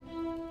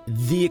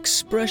The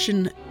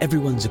expression,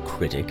 everyone's a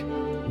critic,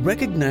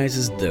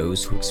 recognizes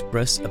those who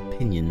express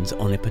opinions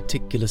on a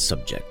particular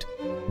subject,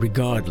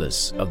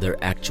 regardless of their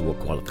actual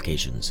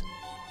qualifications.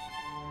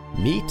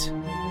 Meet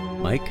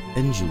Mike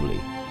and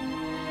Julie.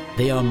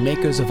 They are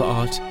makers of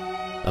art,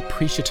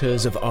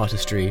 appreciators of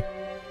artistry,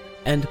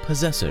 and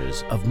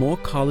possessors of more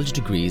college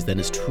degrees than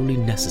is truly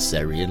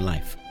necessary in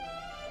life.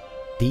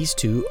 These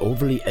two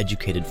overly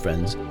educated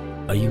friends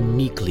are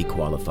uniquely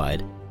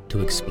qualified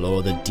to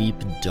explore the deep,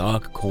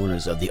 dark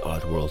corners of the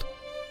art world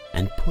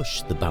and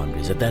push the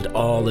boundaries of that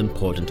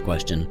all-important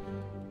question,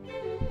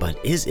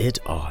 but is it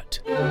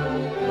art?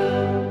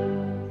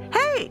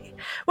 Hey,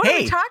 what are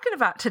we talking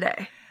about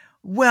today?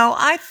 Well,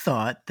 I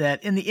thought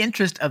that in the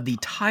interest of the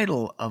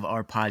title of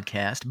our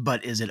podcast,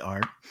 But Is It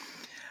Art?,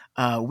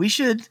 we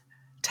should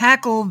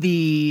tackle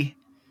the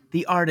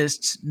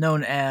artists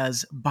known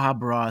as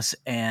Bob Ross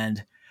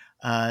and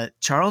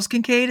Charles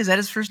Kinkade. Is that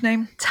his first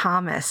name?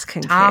 Thomas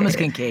Kinkade. Thomas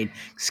Kinkade.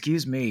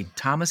 Excuse me.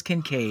 Thomas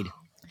Kinkade.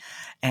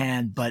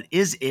 And But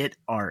Is It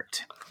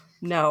Art?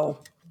 No.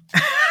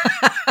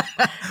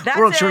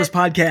 World's shortest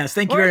podcast.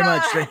 Thank you very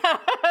much.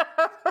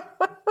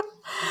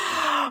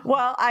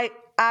 Well, I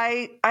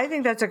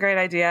think that's a great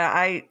idea.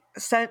 I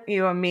sent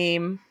you a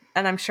meme,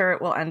 and I'm sure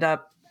it will end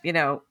up,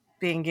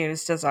 being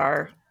used as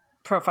our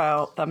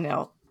profile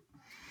thumbnail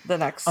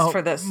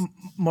for this.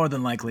 More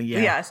than likely,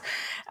 yeah. Yes.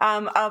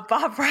 Of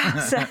Bob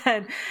Ross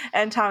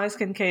and Thomas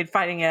Kinkade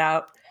fighting it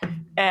out.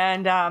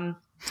 And I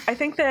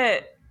think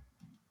that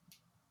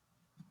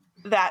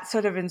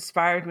sort of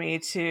inspired me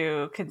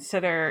to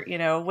consider,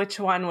 which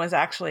one was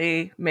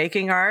actually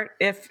making art,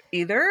 if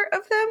either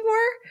of them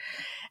were,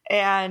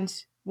 and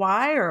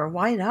why or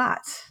why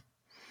not.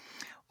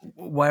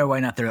 Why or why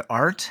not their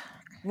art?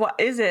 What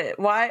is it?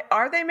 Why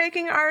are they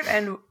making art?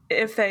 And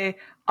if they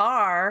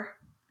are,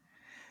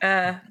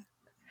 can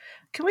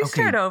we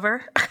start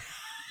over?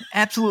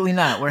 Absolutely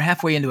not. We're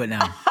halfway into it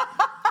now.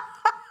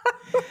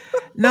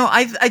 No,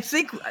 I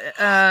think...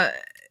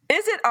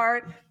 is it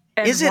art?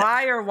 And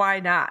why or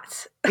why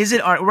not? Is it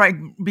art? Right.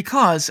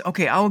 Because,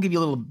 I will give you a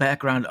little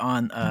background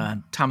on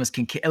Thomas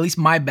Kinkade, at least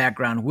my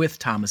background with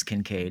Thomas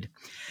Kinkade.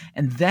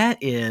 And that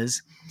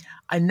is,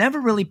 I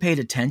never really paid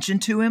attention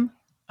to him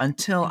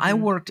until I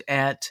worked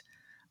at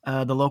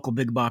the local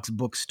big box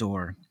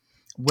bookstore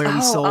where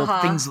we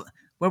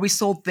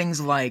sold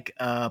things like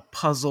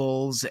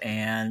puzzles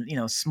and,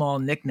 small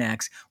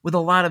knickknacks with a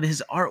lot of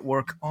his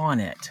artwork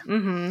on it.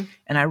 Mm-hmm.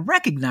 And I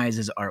recognize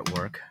his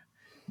artwork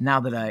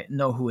now that I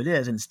know who it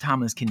is, and it's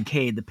Thomas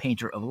Kinkade, the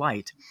painter of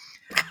light.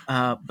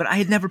 But I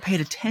had never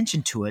paid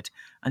attention to it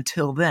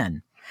until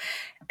then.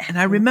 And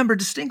I remember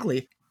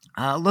distinctly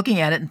looking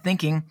at it and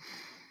thinking,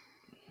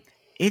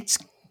 it's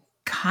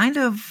kind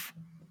of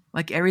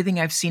like everything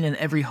I've seen in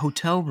every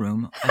hotel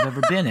room I've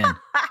ever been in.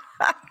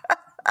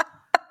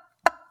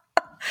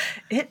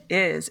 It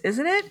is,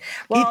 isn't it?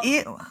 Well, it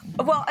is.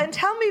 Well, and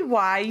tell me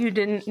why you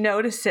didn't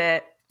notice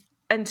it.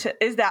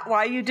 Is that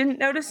why you didn't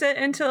notice it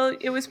until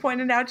it was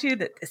pointed out to you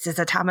that this is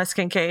a Thomas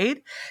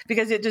Kinkade?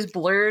 Because it just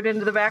blurred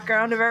into the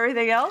background of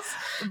everything else?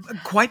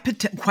 Quite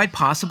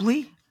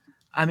possibly.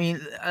 I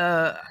mean,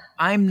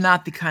 I'm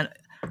not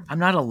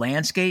a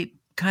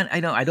landscape kind.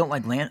 I don't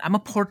like land. I'm a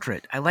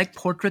portrait. I like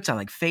portraits. I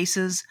like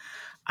faces.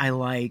 I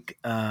like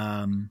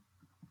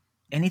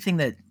anything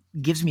that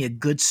gives me a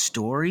good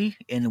story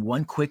in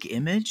one quick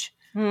image.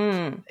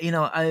 But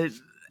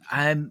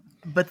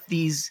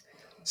these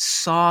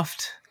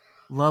soft,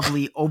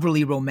 lovely,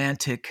 overly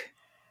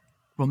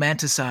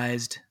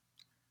romanticized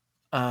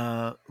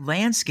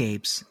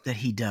landscapes that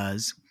he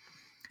does,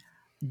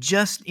 they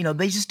just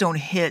don't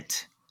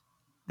hit.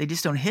 They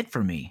just don't hit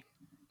for me.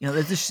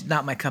 It's just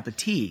not my cup of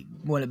tea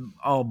when it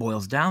all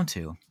boils down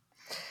to.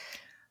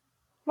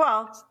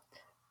 Well,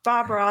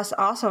 Bob Ross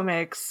also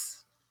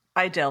makes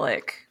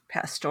idyllic,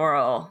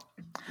 pastoral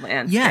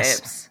landscapes.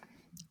 Yes.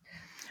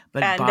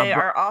 But they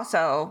are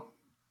also,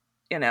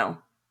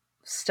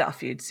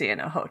 stuff you'd see in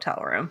a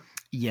hotel room.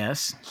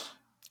 Yes,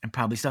 and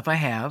probably stuff I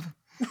have.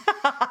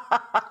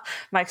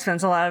 Mike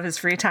spends a lot of his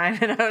free time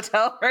in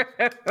hotel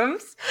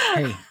rooms.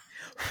 Hey,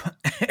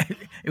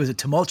 it was a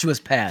tumultuous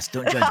past.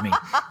 Don't judge me.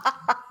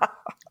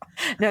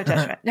 No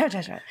judgment. No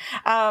judgment.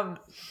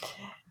 But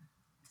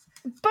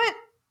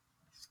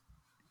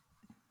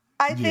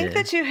I think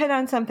that you hit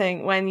on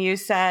something when you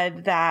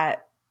said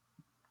that,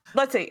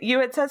 let's see, you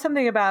had said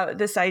something about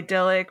this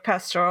idyllic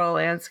pastoral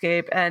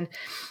landscape and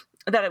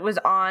that it was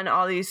on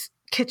all these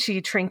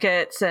kitschy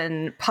trinkets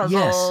and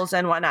puzzles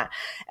and whatnot.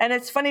 And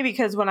it's funny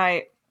because when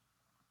I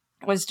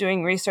was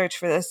doing research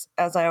for this,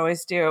 as I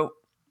always do,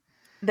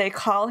 they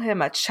call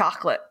him a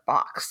chocolate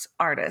box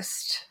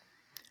artist.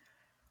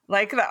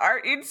 Like the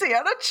art you'd see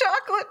on a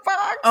chocolate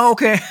box. Oh,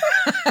 okay.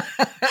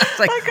 It's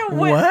like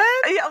what?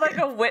 Yeah, like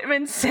a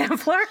Whitman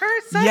sampler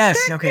or something.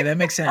 Yes, okay, that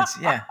makes sense.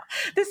 Yeah.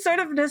 This sort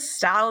of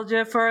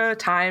nostalgia for a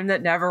time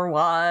that never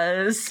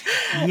was.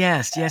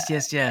 Yes.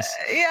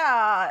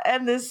 Yeah,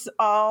 and this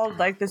all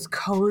like this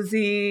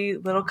cozy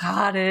little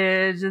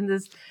cottage and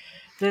this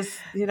This,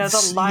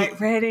 the light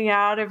raining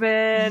out of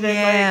it,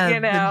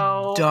 and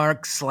the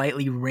dark,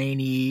 slightly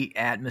rainy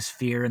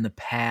atmosphere and the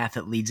path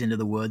that leads into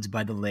the woods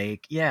by the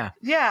lake. Yeah.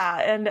 Yeah,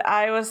 and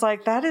I was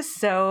like, that is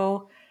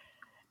so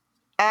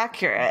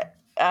accurate,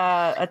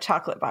 a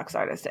chocolate box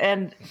artist.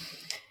 And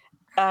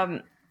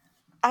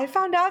I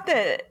found out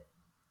that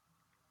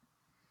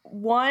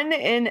 1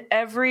 in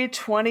every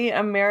 20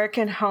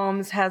 American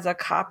homes has a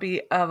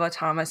copy of a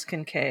Thomas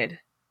Kinkade.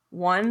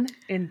 1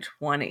 in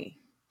 20.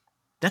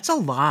 That's a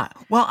lot.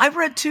 Well, I've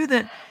read too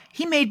that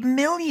he made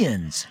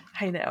millions.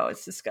 I know,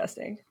 it's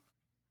disgusting.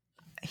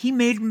 He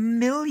made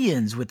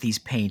millions with these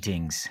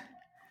paintings.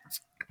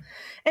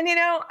 And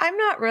I'm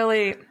not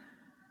really,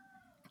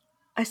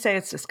 I say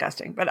it's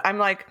disgusting, but I'm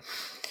like,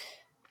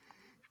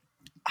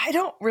 I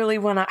don't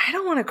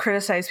want to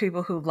criticize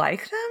people who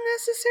like them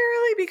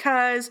necessarily,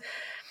 because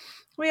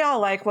we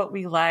all like what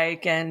we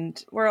like, and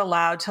we're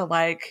allowed to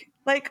like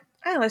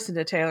I listen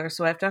to Taylor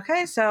Swift.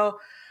 Okay. So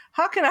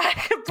how can I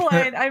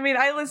complain? I mean,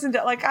 I listen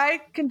to, I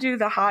can do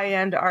the high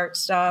end art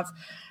stuff,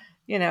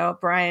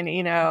 Brian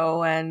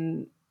Eno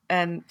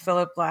and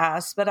Philip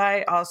Glass, but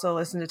I also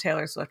listen to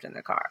Taylor Swift in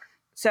the car.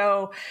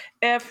 So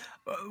if,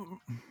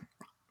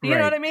 you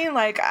know what I mean?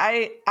 Like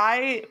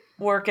I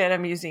work at a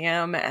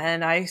museum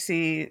and I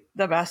see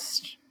the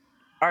best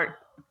art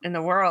in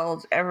the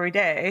world every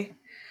day.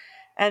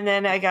 And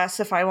then I guess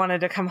if I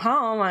wanted to come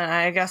home, and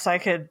I guess I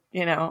could,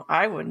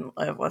 I wouldn't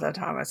live with a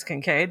Thomas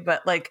Kinkade,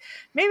 but maybe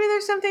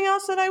there's something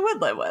else that I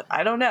would live with.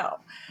 I don't know.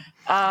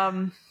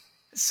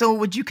 So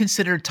would you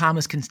consider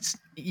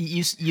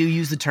you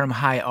use the term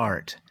high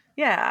art?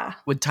 Yeah.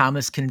 Would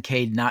Thomas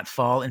Kinkade not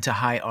fall into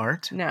high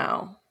art?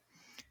 No.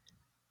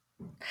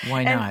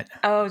 Why not?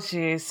 Oh,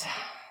 geez.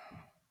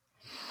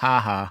 Ha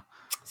ha.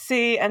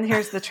 See, and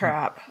here's the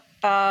trap.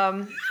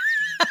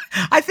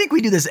 I think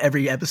we do this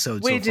every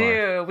episode so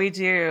far. We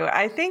do.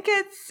 I think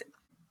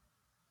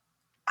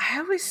I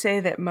always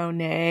say that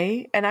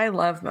Monet, and I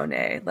love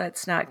Monet,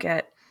 let's not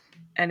get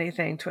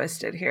anything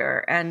twisted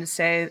here, and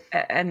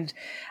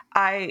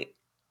I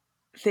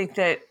think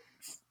that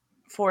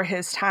for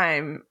his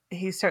time,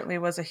 he certainly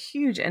was a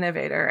huge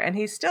innovator, and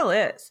he still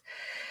is.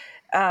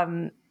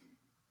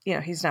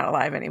 He's not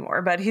alive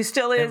anymore, but he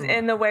still is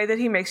in the way that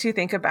he makes you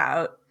think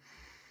about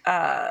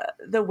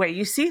the way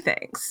you see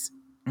things.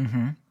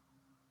 Mm-hmm.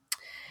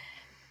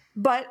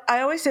 But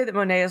I always say that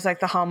Monet is like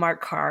the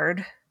Hallmark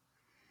card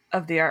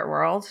of the art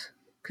world,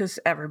 because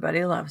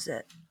everybody loves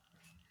it.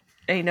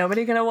 Ain't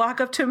nobody going to walk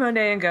up to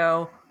Monet and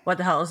go, what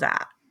the hell is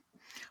that?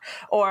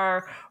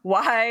 Or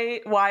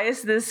why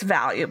is this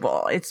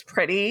valuable? It's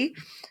pretty.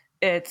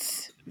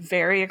 It's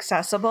very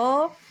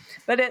accessible.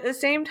 But at the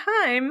same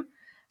time,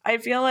 I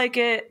feel like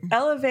it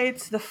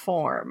elevates the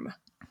form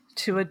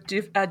to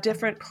a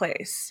different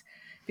place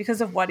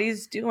because of what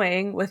he's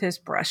doing with his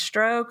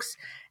brushstrokes.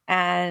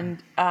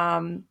 And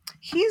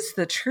he's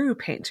the true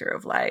painter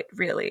of light,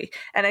 really.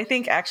 And I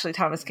think actually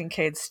Thomas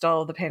Kinkade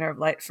stole the painter of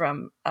light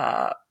from,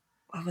 what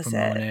was it?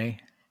 Monet?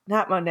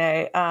 Not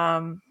Monet.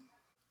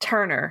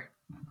 Turner,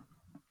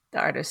 the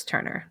artist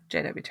Turner,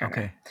 J.W.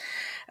 Turner.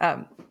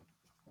 Okay.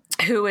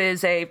 Who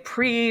is a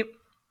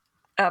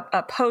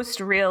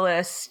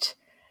post-realist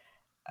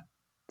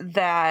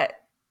that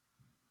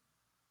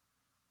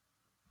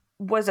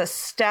was a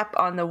step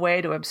on the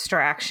way to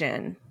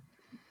abstraction.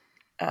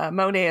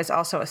 Monet is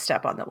also a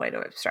step on the way to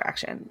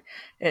abstraction.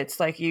 It's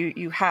like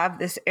you have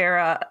this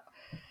era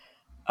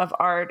of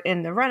art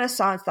in the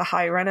Renaissance, the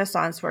high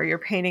Renaissance, where you're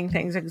painting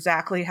things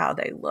exactly how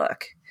they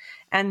look.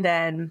 And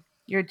then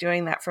you're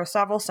doing that for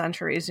several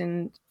centuries.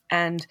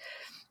 And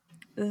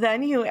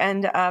then you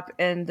end up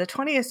in the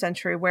 20th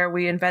century where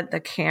we invent the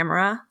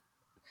camera,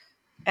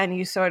 and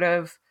you sort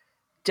of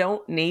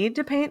don't need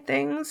to paint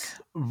things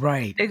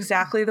right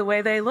exactly the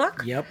way they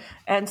look. Yep.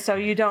 And so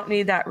you don't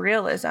need that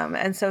realism.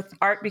 And so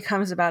art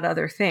becomes about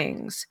other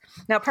things.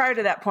 Now, prior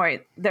to that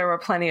point, there were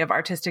plenty of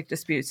artistic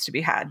disputes to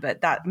be had,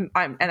 but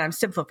I'm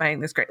simplifying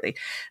this greatly.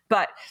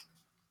 But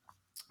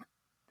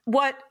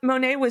what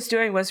Monet was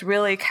doing was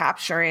really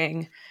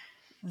capturing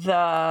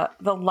the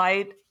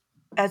light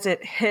as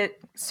it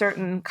hit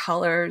certain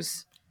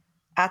colors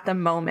at the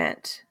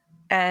moment,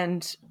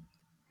 and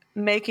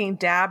making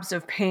dabs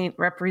of paint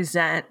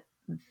represent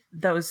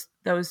those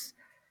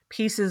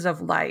pieces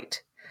of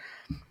light.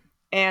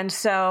 And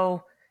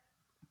so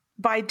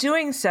by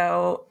doing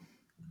so,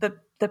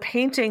 the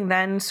painting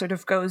then sort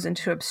of goes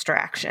into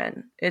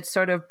abstraction. It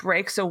sort of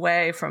breaks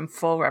away from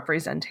full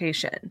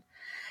representation,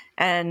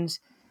 and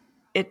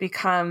it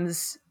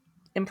becomes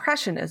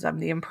impressionism,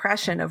 the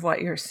impression of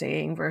what you're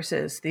seeing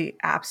versus the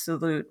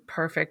absolute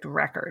perfect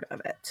record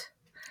of it.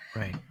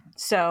 Right.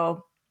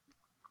 So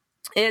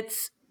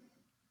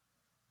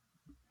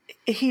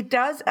he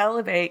does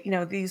elevate,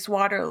 these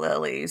water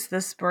lilies,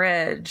 this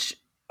bridge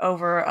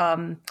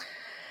over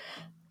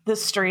the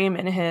stream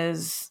in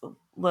his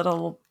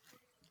little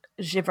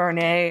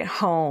Giverny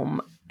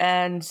home.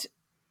 And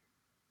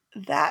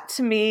that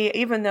to me,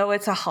 even though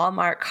it's a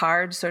Hallmark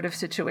card sort of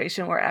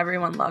situation where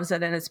everyone loves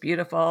it and it's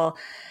beautiful,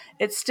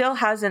 it still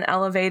has an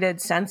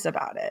elevated sense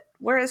about it.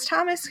 Whereas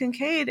Thomas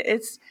Kinkade,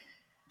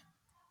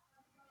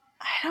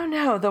 I don't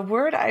know, the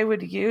word I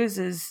would use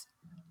is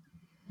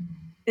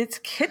it's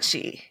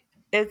kitschy.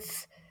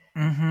 It's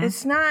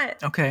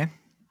not Okay.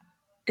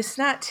 It's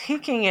not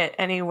taking it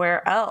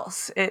anywhere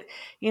else. And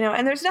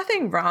there's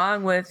nothing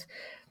wrong with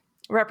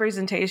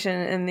representation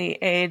in the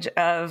age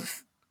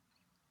of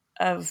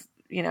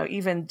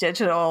even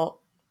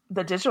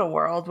the digital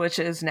world, which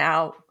is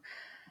now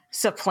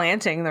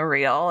supplanting the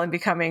real and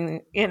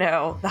becoming,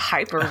 the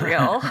hyper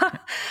real,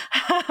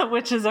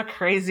 which is a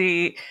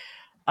crazy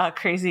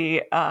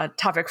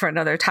topic for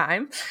another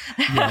time.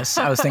 Yes,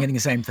 I was thinking the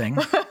same thing.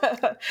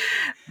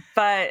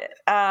 But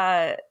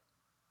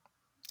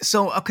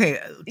so, okay,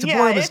 to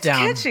boil this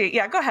down. It's kitschy.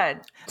 Yeah, go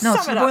ahead. No,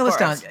 Sum to it boil up this for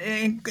down,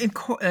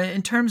 us.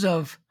 in terms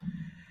of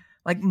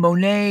like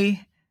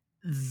Monet,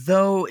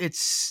 though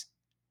it's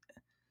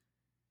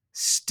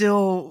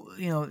still,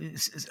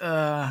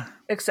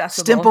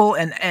 Accessible. simple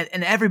and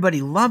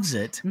everybody loves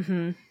it.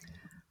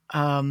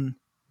 Mm-hmm.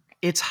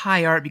 It's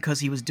high art because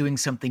he was doing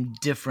something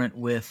different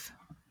with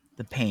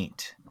the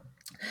paint.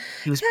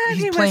 He's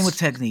playing with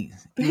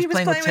techniques. He was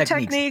playing with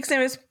techniques and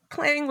he was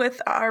playing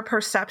with our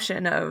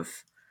perception of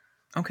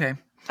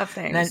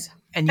things.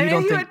 And you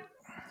don't think...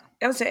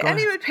 I would say, and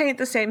he would paint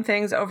the same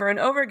things over and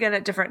over again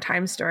at different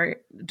times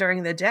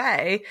during the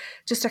day,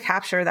 just to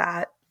capture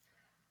that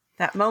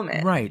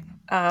moment, right?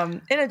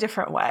 In a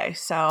different way.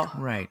 So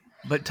right,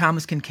 but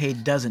Thomas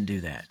Kinkade doesn't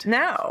do that.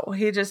 No,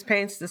 he just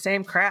paints the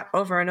same crap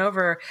over and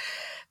over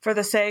for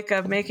the sake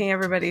of making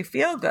everybody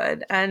feel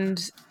good.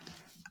 And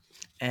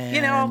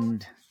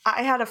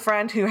I had a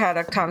friend who had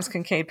a Thomas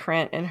Kinkade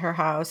print in her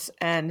house,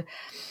 and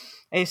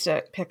I used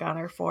to pick on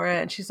her for it.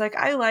 And she's like,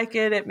 I like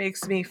it. It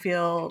makes me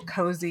feel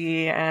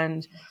cozy.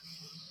 And,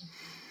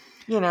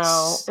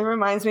 it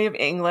reminds me of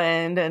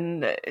England.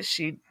 And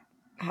she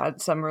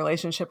had some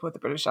relationship with the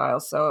British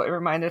Isles. So it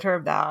reminded her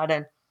of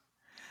that.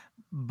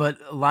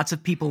 But lots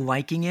of people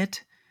liking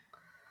it.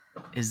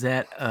 Is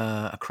that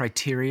a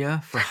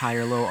criteria for high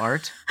or low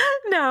art?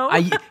 No.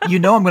 I'm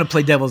going to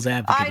play devil's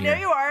advocate I know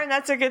here. you are. And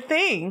that's a good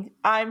thing.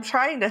 I'm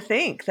trying to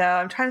think, though.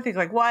 I'm trying to think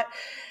like what...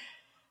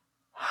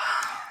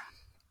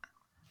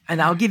 And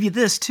I'll give you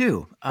this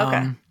too.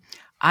 Okay.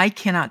 I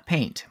cannot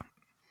paint.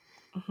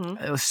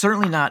 Mm-hmm.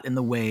 Certainly not in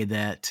the way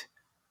that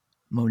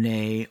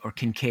Monet or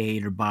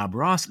Kinkade or Bob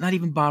Ross, not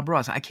even Bob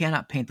Ross. I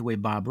cannot paint the way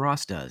Bob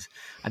Ross does.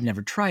 I've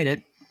never tried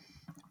it.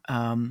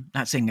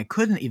 Not saying I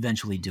couldn't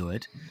eventually do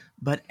it,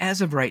 but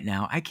as of right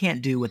now, I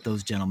can't do what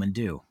those gentlemen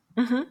do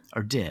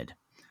or did.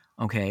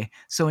 Okay.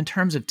 So in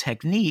terms of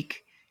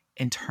technique,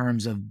 in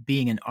terms of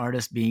being an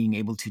artist, being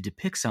able to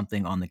depict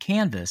something on the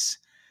canvas,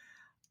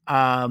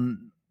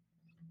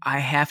 I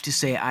have to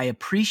say I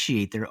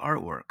appreciate their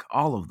artwork,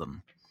 all of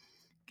them.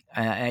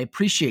 I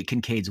appreciate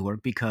Kinkade's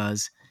work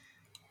because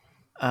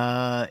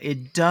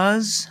it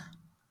does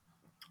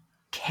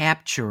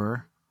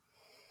capture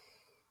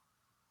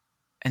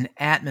an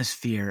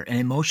atmosphere, an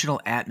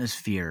emotional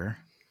atmosphere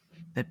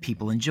that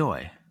people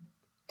enjoy.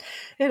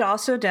 It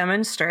also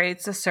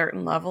demonstrates a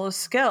certain level of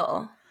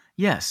skill.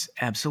 Yes,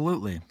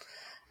 absolutely.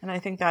 And I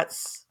think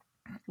that's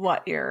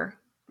what you're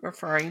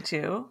referring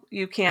to.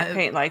 You can't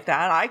paint like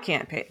that. I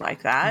can't paint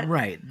like that.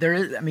 Right. There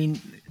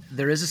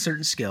is a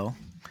certain skill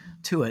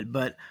to it,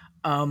 but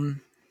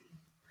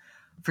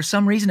for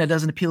some reason it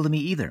doesn't appeal to me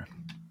either.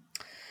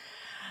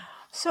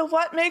 So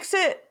what makes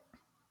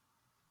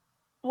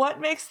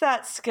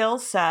that skill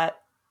set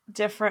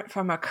different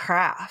from a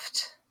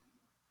craft?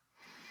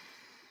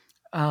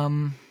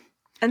 And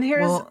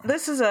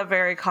this is a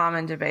very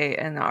common debate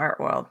in the art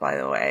world, by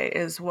the way,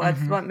 is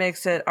what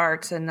makes it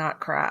arts and not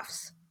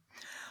crafts?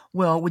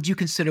 Well, would you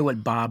consider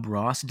what Bob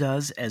Ross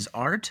does as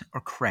art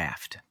or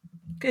craft?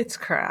 It's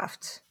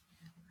craft.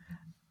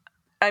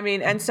 I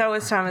mean, and so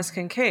is Thomas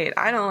Kinkade.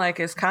 I don't like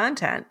his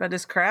content, but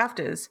his craft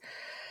is,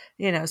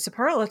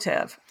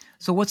 superlative.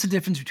 So what's the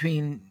difference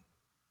between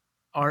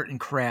art and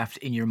craft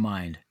in your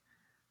mind?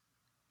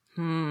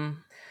 Again,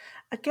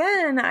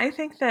 I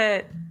think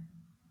that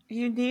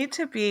you need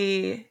to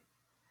be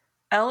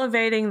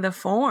elevating the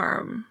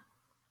form,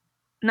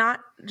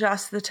 not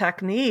just the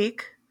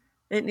technique.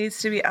 It needs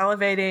to be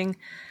elevating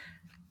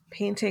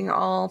painting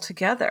all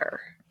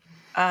together.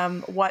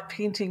 What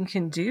painting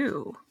can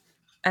do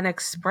and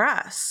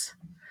express.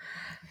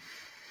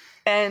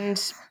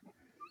 And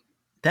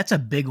that's a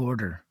big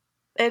order.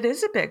 It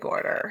is a big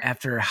order.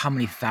 After how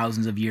many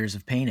thousands of years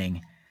of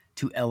painting,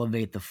 to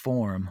elevate the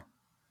form.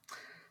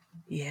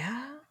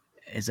 Yeah.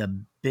 Is a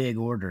big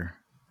order.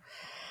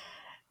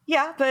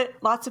 Yeah, but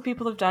lots of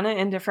people have done it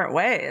in different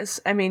ways.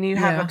 I mean, you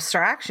have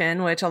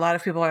abstraction, which a lot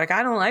of people are like,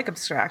 I don't like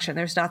abstraction.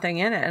 There's nothing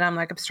in it. And I'm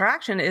like,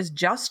 abstraction is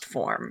just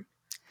form.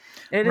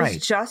 It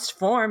is just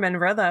form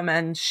and rhythm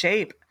and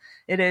shape.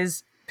 It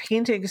is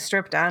painting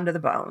stripped down to the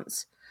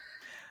bones.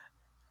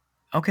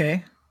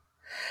 Okay.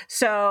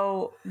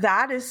 So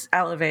that is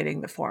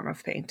elevating the form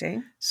of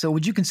painting. So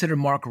would you consider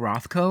Mark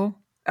Rothko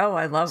Oh,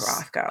 I love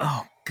Rothko.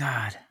 Oh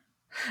God.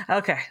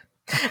 Okay.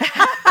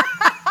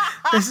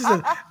 This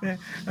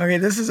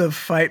is a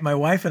fight my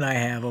wife and I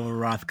have over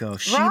Rothko.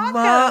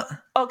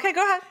 Okay,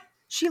 go ahead.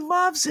 She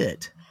loves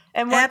it.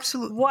 And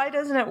Absolutely. Why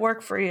doesn't it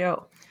work for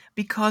you?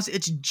 Because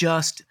it's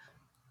just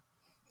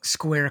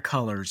square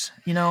colors,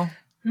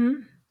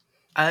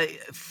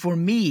 For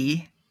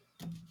me,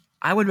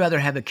 I would rather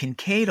have a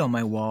Kinkade on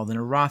my wall than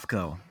a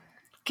Rothko.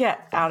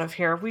 Get out of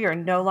here. We are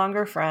no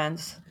longer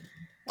friends.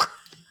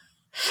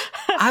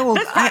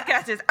 This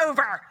podcast is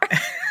over.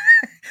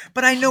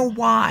 But I know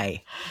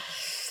why.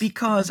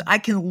 Because I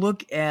can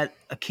look at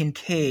a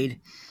Kinkade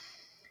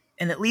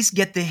and at least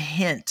get the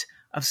hint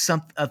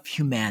of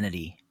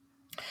humanity.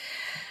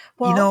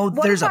 Well,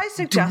 there's a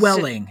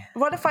dwelling.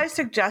 What if I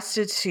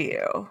suggested to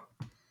you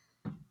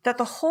that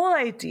the whole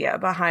idea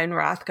behind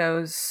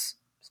Rothko's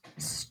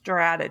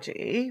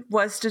strategy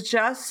was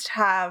to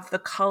have the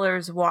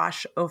colors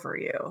wash over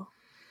you?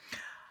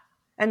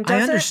 And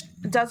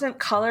doesn't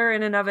color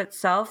in and of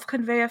itself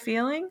convey a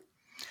feeling?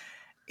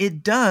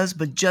 It does,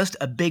 but just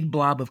a big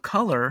blob of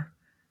color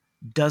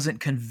doesn't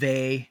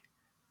convey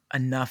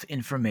enough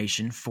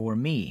information for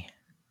me.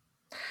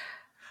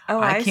 Oh,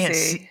 I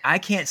see. I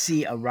can't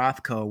see a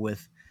Rothko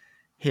with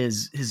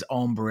his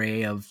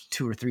ombre of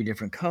 2 or 3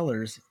 different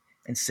colors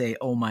and say,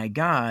 "Oh my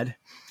God,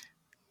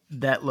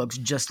 that looks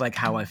just like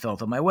how I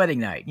felt on my wedding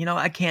night."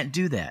 I can't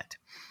do that.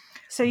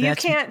 So you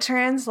can't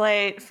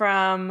translate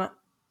from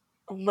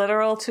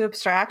literal to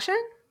abstraction?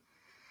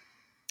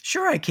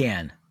 Sure I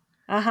can.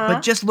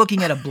 But just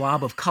looking at a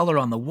blob of color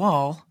on the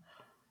wall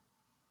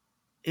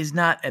is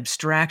not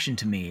abstraction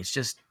to me. It's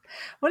just...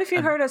 What if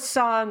you heard a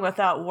song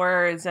without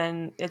words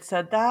and it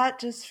said, "That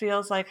just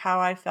feels like how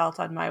I felt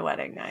on my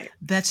wedding night"?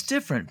 That's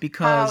different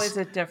because... How is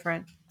it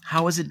different?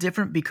 How is it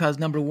different? Because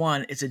number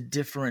one, it's a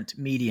different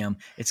medium.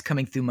 It's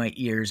coming through my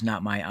ears,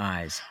 not my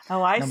eyes.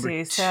 Oh, I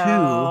see.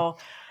 So...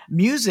 2,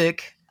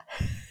 music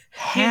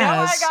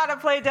has... I gotta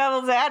play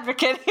devil's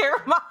advocate here,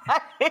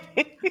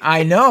 Mike.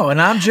 I know,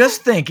 and I'm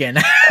just thinking.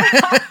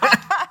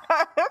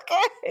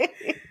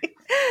 Okay.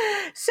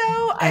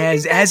 So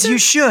as you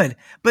should,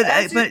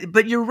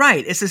 but you're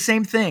right. It's the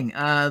same thing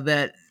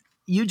that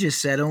you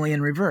just said, only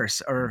in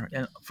reverse, or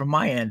from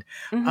my end.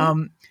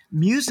 Mm-hmm.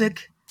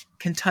 Music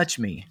can touch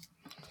me,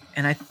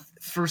 and I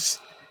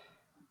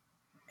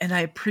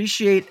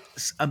appreciate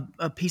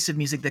a piece of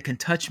music that can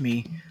touch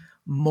me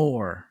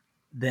more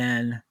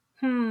than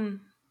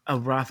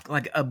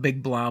like a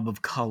big blob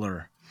of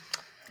color.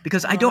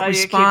 Because I don't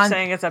respond. You keep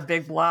saying it's a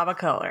big blob of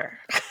color.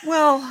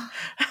 Well,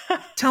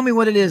 tell me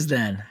what it is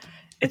then.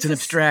 It's an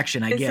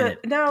abstraction. I get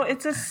it. No,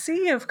 it's a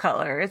sea of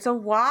color. It's a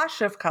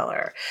wash of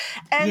color.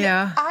 And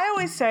I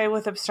always say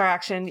with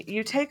abstraction,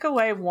 you take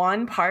away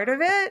one part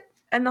of it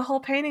and the whole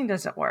painting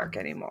doesn't work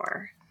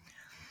anymore.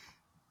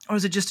 Or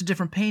is it just a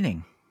different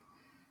painting?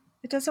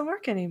 It doesn't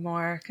work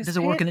anymore. Does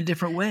it work in a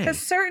different way?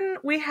 Because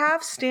we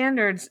have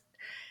standards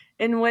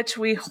in which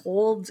we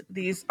hold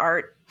these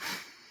art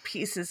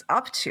pieces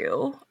up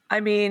to.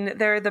 I mean,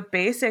 they're the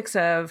basics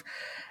of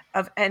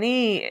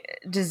any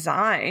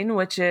design,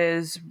 which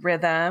is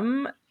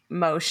rhythm,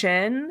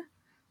 motion,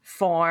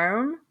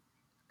 form,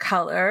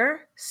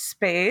 color,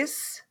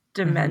 space,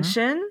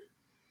 dimension. Mm-hmm.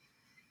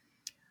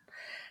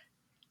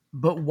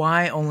 But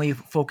why only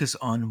focus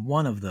on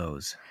one of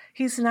those?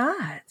 He's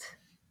not.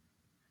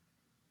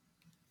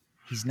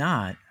 He's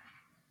not?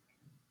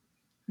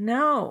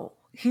 No,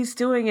 he's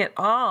doing it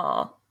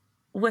all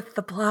with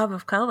the blob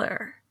of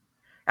color.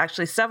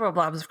 Actually, several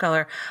blobs of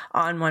color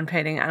on one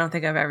painting. I don't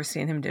think I've ever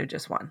seen him do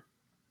just one.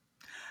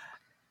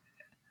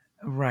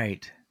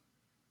 Right.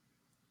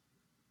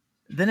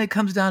 Then it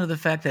comes down to the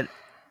fact that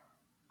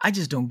I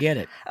just don't get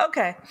it.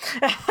 Okay.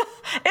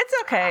 It's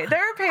okay. There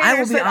are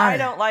painters that I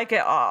don't like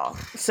at all.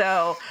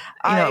 So,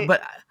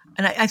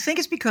 I think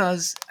it's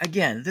because,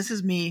 again, this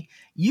is me.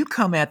 You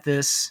come at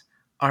this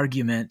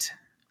argument,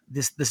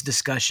 this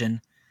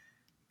discussion,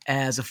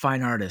 as a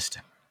fine artist.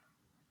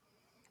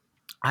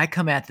 I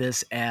come at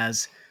this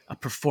as a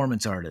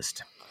performance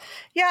artist.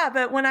 Yeah,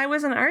 but when I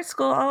was in art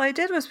school, all I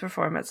did was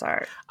performance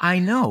art. I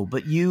know,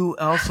 but you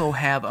also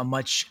have a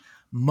much,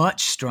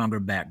 much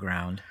stronger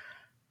background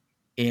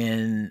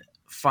in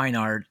fine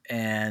art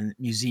and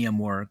museum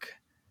work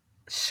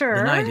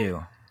than I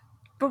do.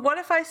 But what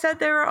if I said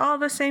they were all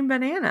the same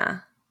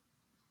banana?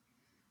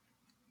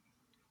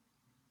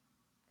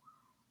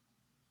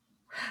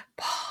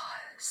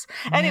 Pause.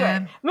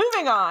 Anyway,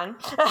 moving on.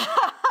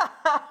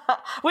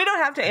 We don't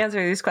have to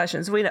answer these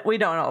questions. We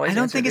don't always. I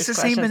don't think it's the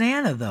same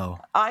banana, though.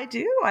 I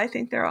do. I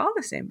think they're all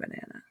the same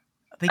banana.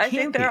 They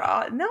can't be. They are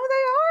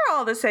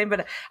all the same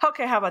banana.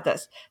 Okay, how about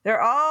this?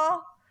 They're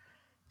all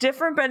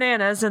different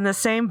bananas in the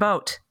same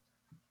boat.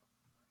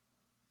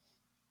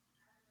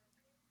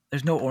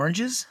 There's no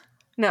oranges?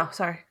 No,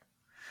 sorry.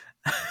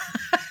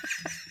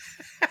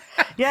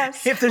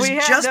 Yes. If there's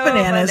just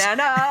bananas.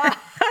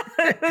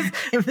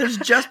 If there's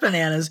just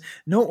bananas,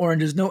 no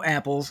oranges, no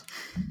apples,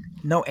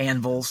 no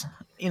anvils,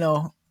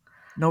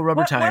 No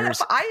rubber What if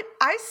tires.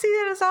 I see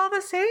it as all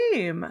the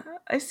same?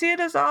 I see it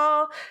as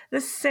all the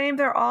same.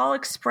 They're all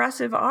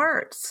expressive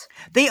arts.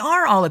 They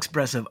are all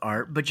expressive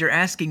art, but you're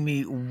asking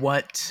me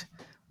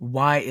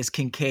why is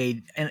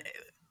Kinkade an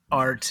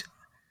art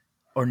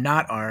or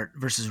not art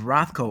versus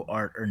Rothko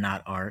art or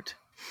not art?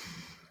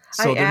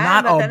 I So they're am,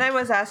 not but all. then I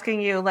was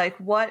asking you, like,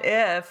 what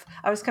if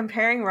I was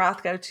comparing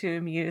Rothko to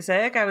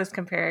music? I was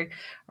comparing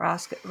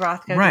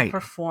Rothko to Right.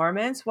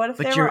 performance. What if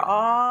But they were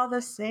all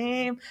the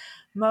same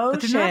motion?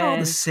 But they're not all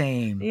the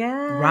same.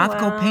 Yeah,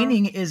 Rothko well.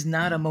 painting is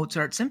not a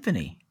Mozart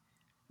symphony.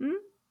 Hmm?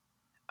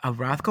 A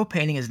Rothko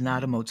painting is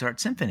not a Mozart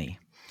symphony.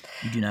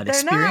 You do not They're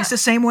experience not. the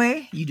same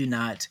way. You do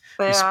not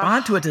Yeah.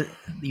 respond to it.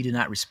 You do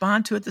not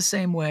respond to it the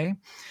same way,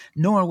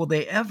 nor will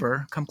they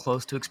ever come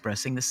close to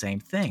expressing the same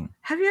thing.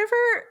 Have you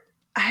ever?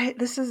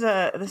 This is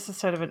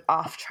sort of an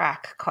off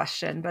track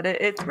question, but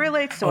it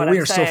relates to what we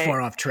I'm are saying. so far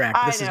off track.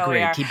 I This is know we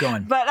great. are. Keep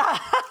going. But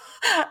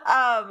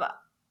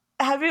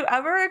have you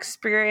ever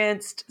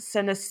experienced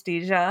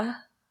synesthesia?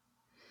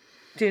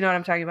 Do you know what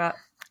I'm talking about?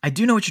 I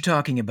do know what you're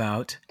talking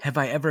about. Have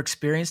I ever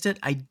experienced it?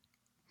 I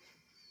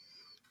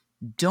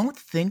don't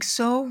think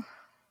so.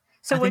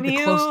 So I when think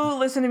you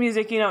listen to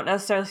music, you don't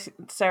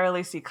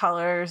necessarily see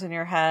colors in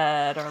your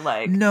head or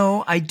like.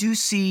 No, I do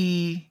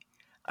see.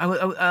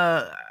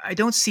 I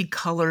don't see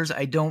colors.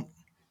 I don't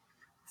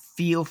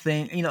feel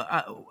things. You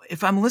know,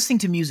 if I'm listening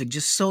to music,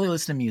 just solely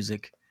listen to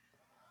music,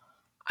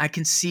 I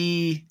can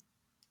see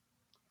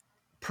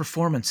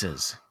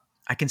performances.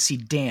 I can see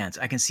dance.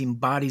 I can see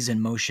bodies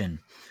in motion.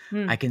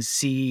 I can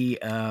see.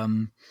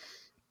 I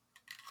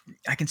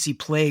can see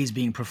plays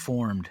being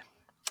performed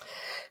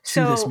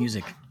to this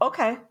music.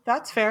 Okay,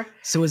 that's fair.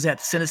 So is that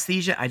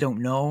synesthesia? I don't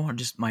know, or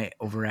just my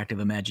overactive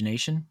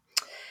imagination?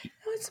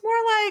 It's more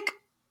like,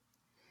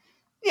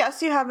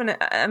 yes, you have an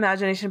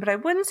imagination, but I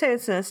wouldn't say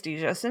it's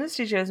synesthesia.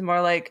 Synesthesia is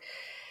more like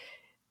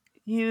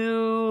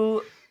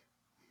you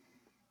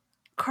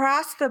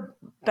cross the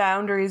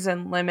boundaries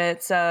and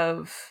limits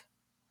of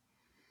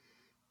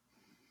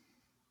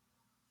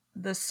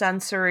the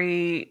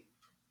sensory,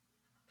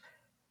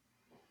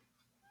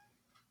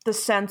 the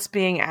sense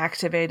being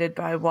activated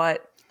by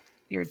what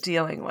you're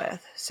dealing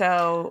with.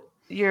 So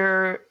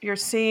you're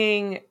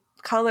seeing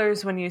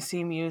colors when you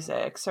see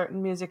music.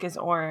 Certain music is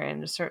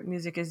orange, certain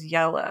music is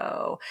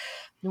yellow.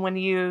 When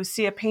you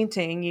see a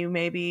painting, you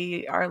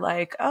maybe are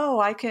like, "Oh,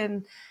 I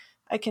can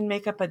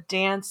make up a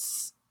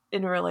dance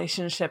in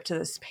relationship to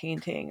this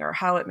painting or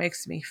how it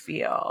makes me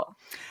feel."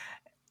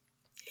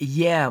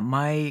 Yeah,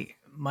 my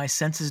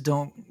senses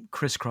don't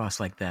crisscross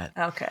like that.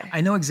 Okay.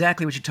 I know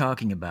exactly what you're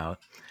talking about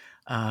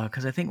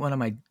because I think one of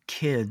my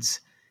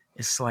kids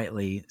is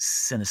slightly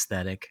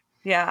synesthetic.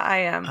 Yeah, I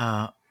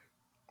am.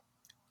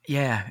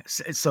 Yeah,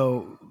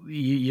 so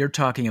you're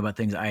talking about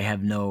things I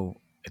have no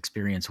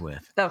experience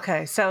with.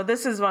 Okay, so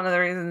this is one of the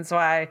reasons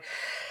why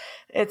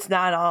it's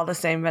not all the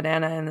same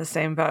banana in the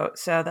same boat.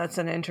 So that's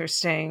an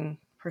interesting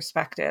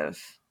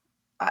perspective.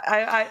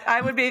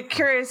 I would be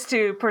curious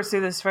to pursue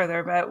this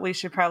further, but we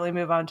should probably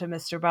move on to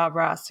Mr. Bob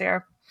Ross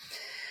here.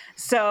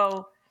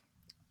 So,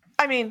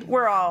 I mean,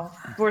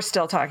 we're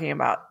still talking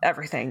about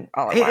everything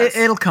all at once.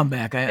 It'll come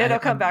back. It'll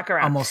come back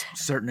around. Almost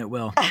certain it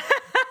will.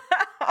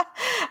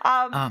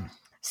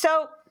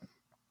 So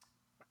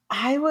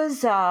I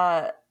was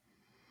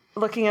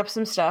looking up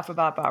some stuff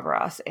about Bob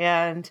Ross,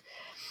 and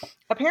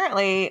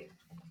apparently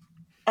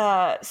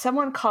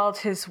someone called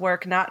his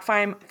work not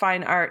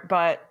fine art,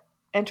 but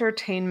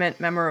entertainment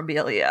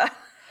memorabilia.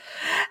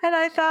 And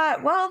I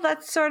thought, well,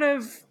 that's sort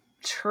of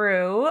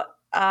true.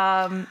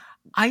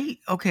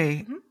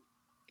 Okay.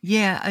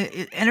 Yeah,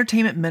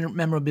 entertainment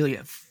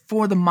memorabilia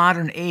for the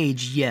modern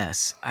age,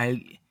 yes.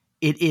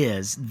 It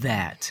is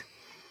that.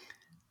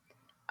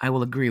 I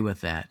will agree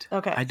with that.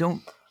 Okay. I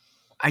don't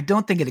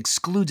think it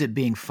excludes it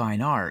being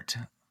fine art.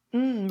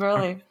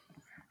 Really?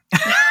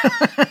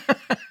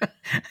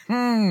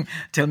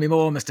 Tell me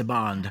more, Mr.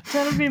 Bond.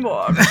 Tell me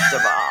more,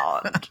 Mr.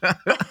 Bond.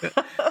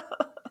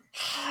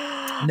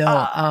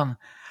 No,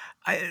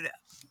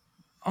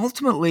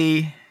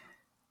 ultimately,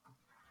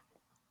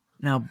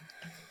 now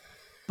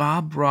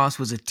Bob Ross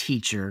was a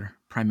teacher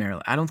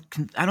primarily. I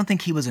don't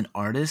think he was an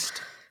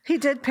artist. He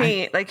did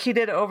paint, he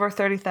did over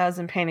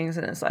 30,000 paintings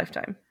in his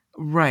lifetime.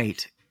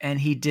 Right,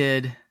 and he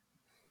did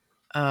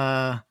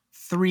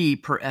 3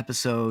 per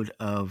episode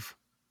of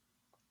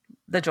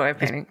The Joy of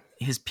Painting.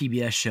 His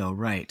PBS show,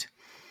 right?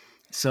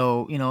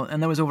 So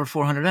and there was over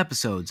 400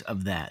 episodes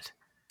of that.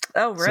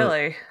 Oh,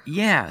 really? So,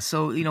 yeah.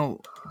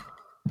 So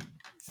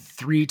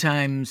 3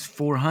 times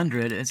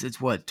 400, it's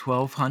what,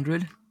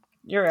 1,200?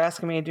 You're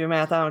asking me to do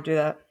math. I don't do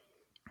that.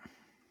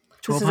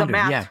 This is a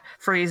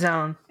math-free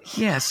zone.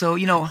 Yeah, so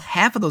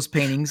half of those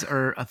paintings,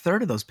 or a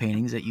third of those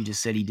paintings that you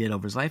just said he did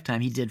over his lifetime,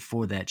 he did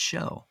for that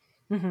show.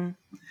 Mm-hmm.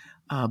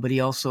 But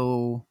he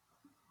also,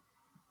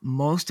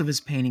 most of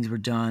his paintings were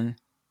done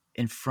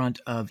in front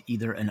of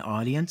either an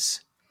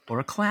audience or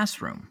a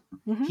classroom.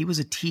 Mm-hmm. He was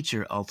a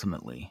teacher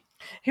ultimately.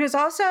 He was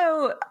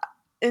also,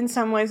 in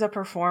some ways, a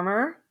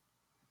performer.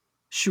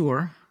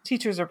 Sure.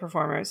 teachers or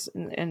performers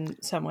in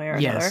some way or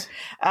Yes.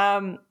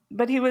 another.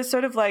 But he was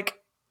sort of like,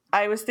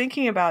 I was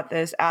thinking about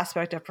this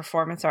aspect of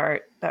performance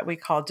art that we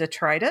call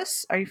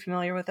detritus. Are you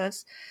familiar with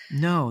this?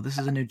 No, this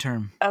is a new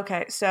term.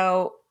 Okay,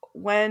 so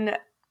when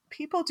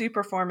people do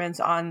performance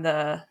on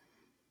the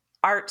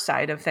art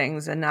side of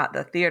things and not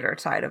the theater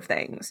side of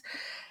things,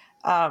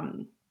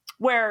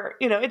 where,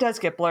 it does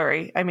get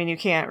blurry. I mean, you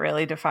can't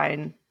really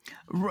define.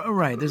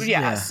 Right.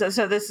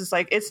 So this is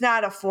like, it's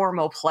not a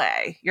formal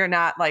play. You're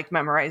not like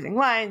memorizing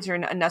lines. You're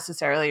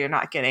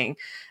not getting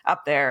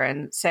up there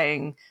and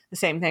saying the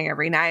same thing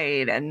every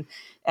night and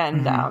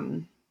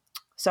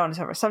so on and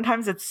so forth.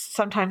 Sometimes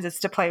it's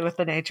to play with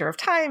the nature of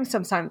time.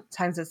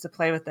 Sometimes it's to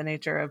play with the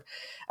nature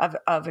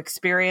of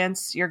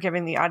experience. You're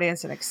giving the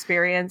audience an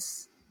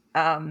experience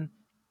in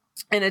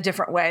a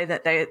different way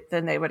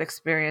than they would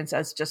experience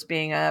as just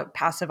being a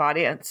passive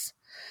audience.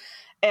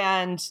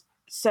 And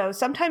so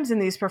sometimes in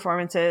these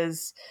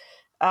performances,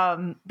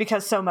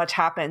 because so much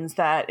happens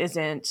that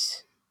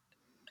isn't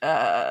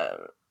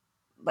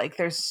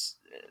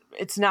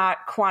it's not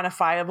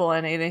quantifiable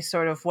in any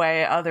sort of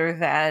way other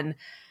than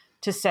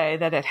to say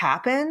that it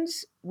happened,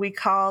 we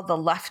call the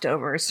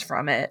leftovers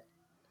from it,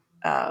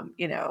 the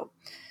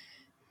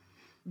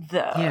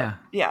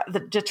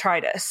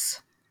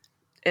detritus.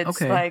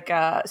 It's like,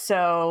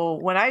 so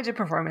when I did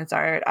performance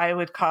art, I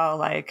would call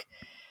like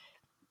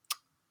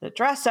the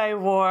dress I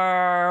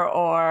wore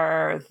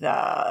or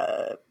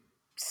the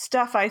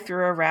stuff I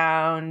threw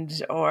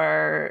around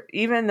or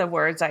even the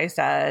words I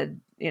said,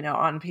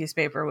 on a piece of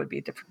paper would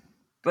be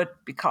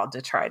called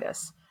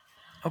detritus.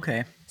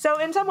 Okay. So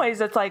in some ways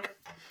it's like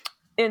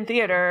in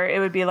theater, it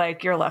would be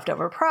like your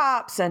leftover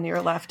props and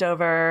your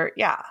leftover.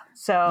 Yeah.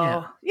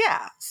 So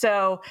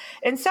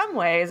in some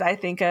ways I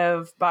think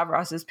of Bob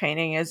Ross's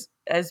painting as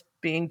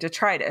being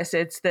detritus.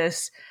 It's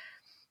this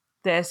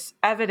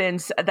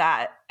evidence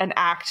that an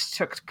act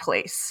took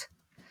place.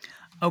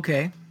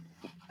 Okay.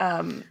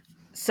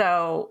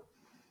 So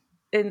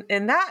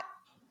in that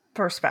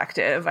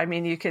perspective, I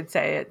mean, you could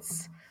say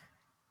it's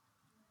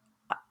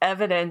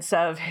evidence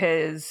of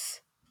his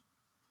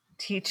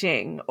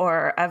teaching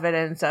or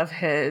evidence of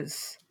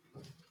his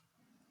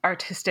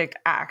artistic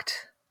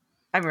act.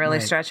 I'm really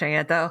stretching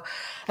it though.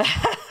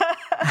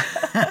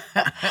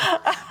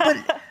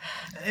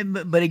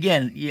 But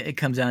again, it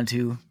comes down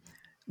to,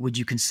 would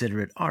you consider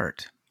it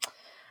art?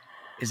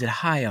 Is it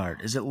high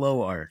art? Is it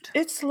low art?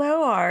 It's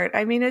low art.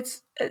 I mean,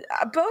 it's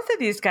both of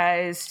these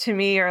guys to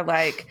me are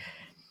like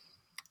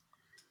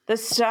the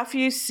stuff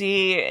you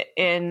see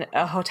in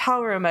a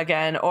hotel room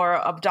again, or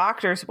a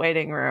doctor's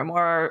waiting room,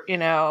 or, I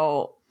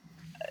don't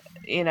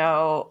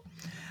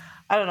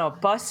know,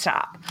 bus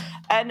stop.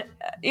 And,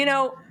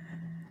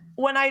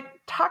 when I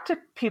talk to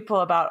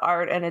people about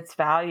art and its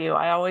value,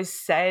 I always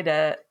say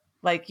to,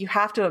 like, you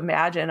have to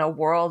imagine a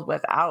world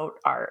without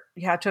art.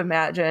 You have to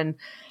imagine,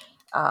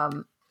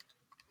 a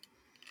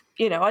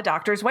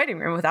doctor's waiting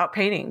room without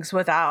paintings,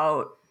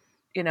 without,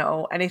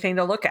 anything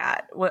to look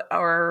at,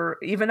 or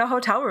even a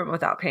hotel room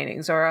without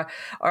paintings, or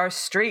a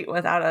street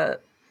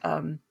without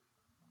a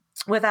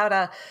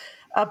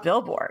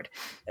billboard.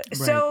 Right.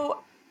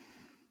 So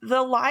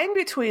the line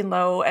between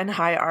low and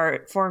high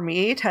art for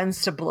me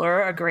tends to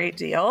blur a great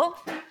deal.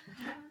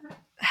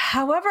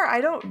 However,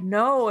 I don't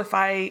know if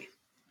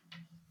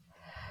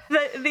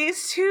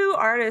these two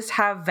artists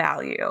have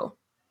value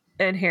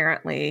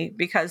inherently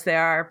because they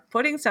are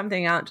putting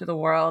something out to the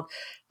world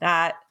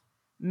that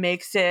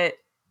makes it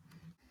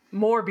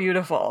more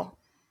beautiful,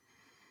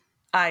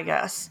 I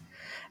guess.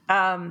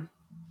 At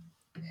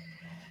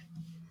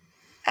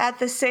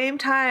the same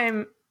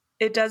time,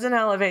 it doesn't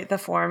elevate the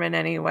form in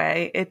any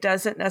way. It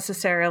doesn't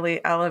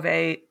necessarily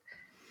elevate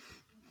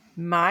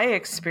my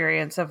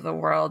experience of the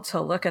world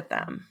to look at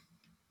them.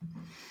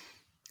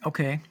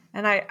 Okay.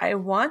 And I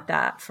want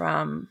that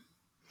from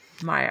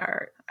my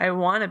art. I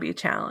want to be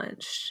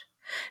challenged.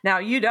 Now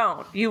you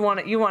don't. You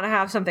want to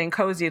have something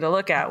cozy to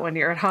look at when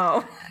you're at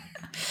home.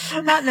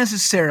 Not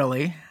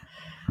necessarily.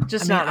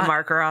 Just not a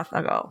Mark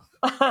Rothko.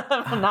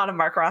 Not a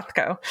Mark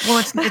Rothko.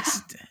 Well,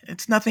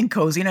 it's nothing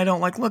cozy, and I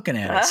don't like looking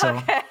at it. So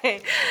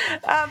okay.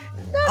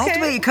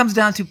 Ultimately, it comes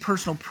down to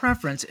personal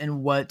preference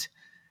and what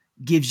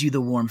gives you the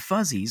warm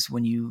fuzzies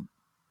when you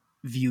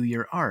view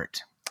your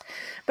art.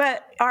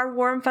 But our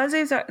warm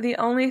fuzzies are the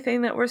only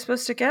thing that we're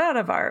supposed to get out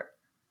of art.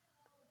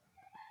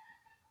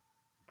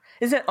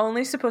 Is it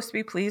only supposed to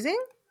be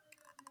pleasing?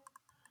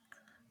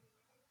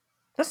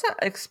 That's not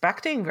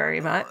expecting very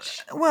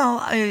much.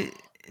 Well, it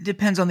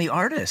depends on the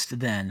artist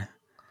then.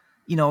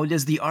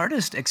 Is the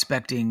artist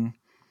expecting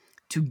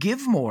to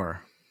give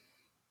more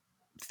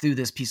through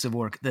this piece of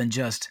work than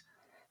just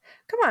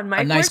come on,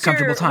 Mike, a nice,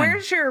 comfortable time?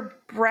 Where's your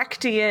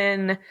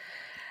Brechtian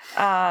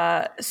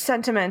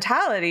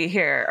sentimentality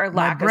here, or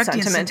lack of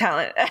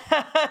sentimentality?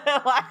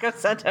 Lack of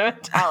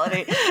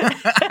sentimentality.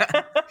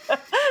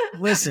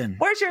 Listen,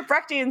 where's your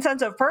Brechtian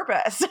sense of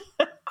purpose?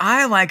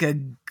 I like a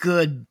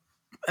good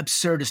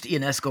absurdist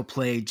Ionesco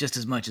play just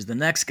as much as the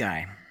next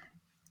guy.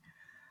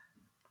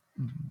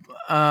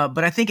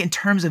 But I think in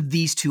terms of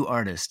these two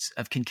artists,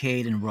 of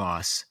Kinkade and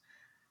Ross,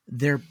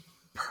 their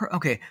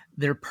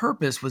their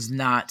purpose was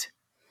not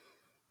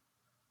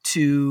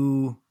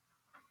to,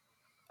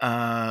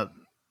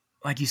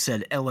 like you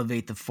said,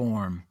 elevate the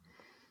form.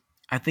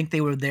 I think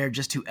they were there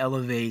just to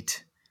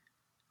elevate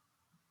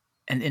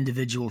an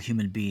individual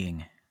human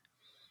being.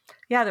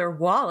 Yeah, their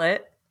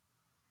wallet.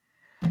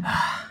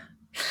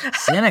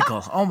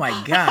 Cynical. Oh my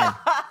God.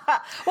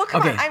 Well,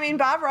 come on. I mean,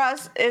 Bob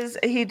Ross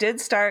he did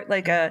start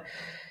like a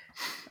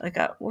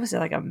what was it,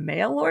 like a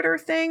mail order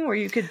thing where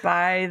you could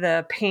buy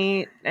the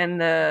paint and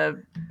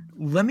the.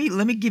 Let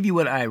me give you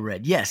what I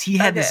read. Yes, he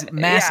had this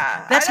massive.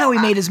 Yeah, that's how he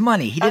made his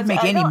money. He didn't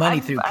make any money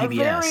through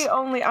PBS.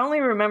 I only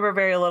remember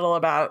very little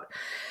about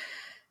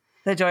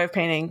the joy of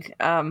painting,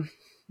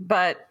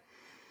 but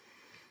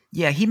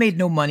yeah, he made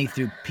no money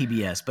through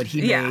PBS, but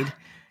he made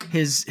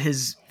his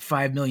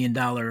 $5 million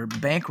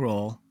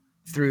bankroll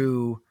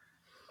through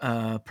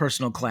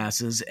personal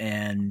classes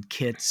and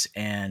kits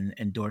and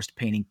endorsed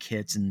painting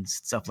kits and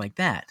stuff like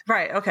that.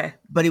 Right. Okay.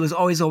 But it was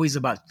always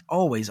about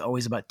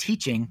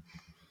teaching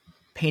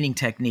painting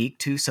technique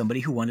to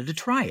somebody who wanted to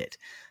try it.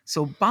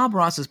 So Bob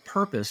Ross's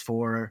purpose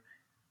for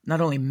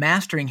not only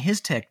mastering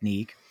his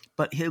technique,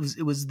 but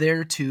it was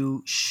there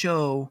to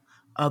show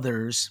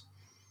others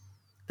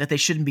that they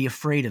shouldn't be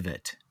afraid of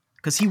it,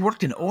 because he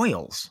worked in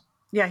oils.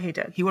 Yeah, he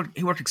did. He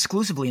worked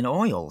exclusively in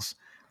oils,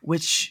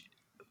 which,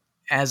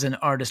 as an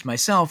artist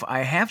myself, I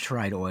have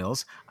tried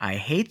oils. I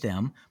hate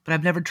them, but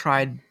I've never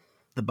tried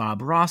the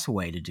Bob Ross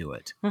way to do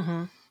it.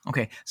 Mm-hmm.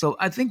 Okay, so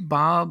I think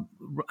Bob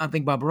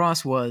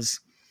Ross was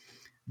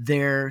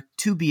there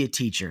to be a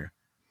teacher,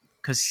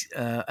 because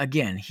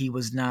again, he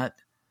was not,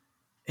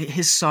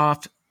 his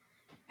soft,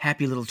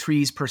 happy little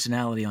trees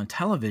personality on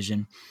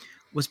television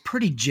was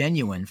pretty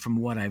genuine from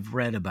what I've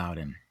read about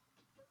him.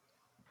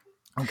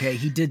 Okay,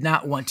 he did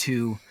not want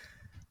to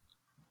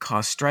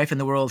cause strife in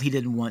the world.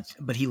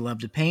 But he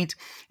loved to paint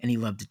and he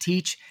loved to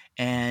teach,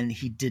 and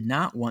he did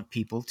not want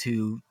people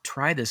to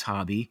try this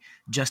hobby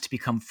just to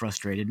become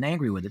frustrated and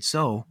angry with it.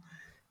 So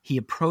he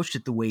approached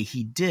it the way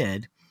he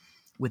did,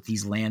 with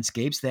these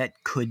landscapes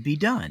that could be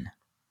done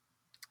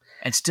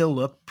and still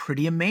look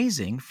pretty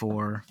amazing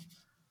for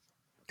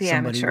the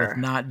somebody amateur with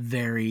not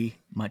very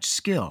much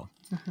skill.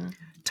 Mm-hmm.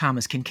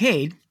 Thomas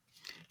Kinkade,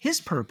 his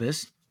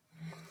purpose,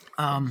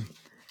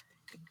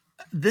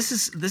 this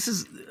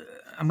is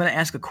I'm going to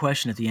ask a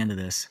question at the end of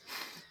this.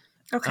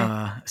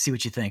 Okay. See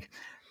what you think.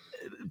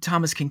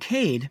 Thomas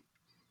Kinkade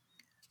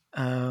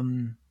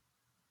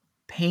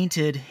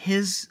painted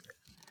his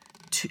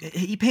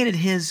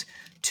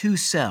to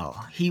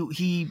sell.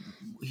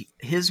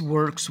 His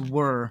works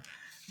were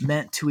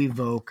meant to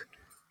evoke,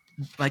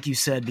 like you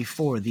said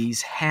before,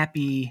 these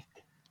happy,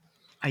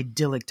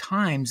 idyllic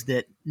times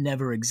that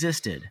never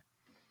existed.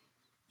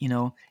 You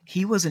know,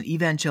 he was an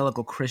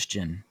evangelical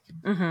Christian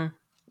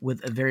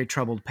with a very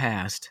troubled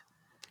past.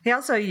 He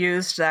also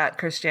used that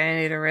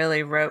Christianity to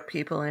really rope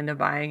people into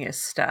buying his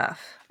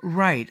stuff.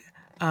 Right.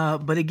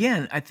 But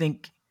again, I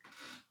think,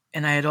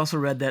 and I had also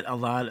read that a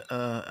lot,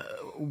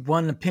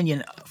 one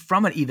opinion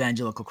from an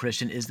evangelical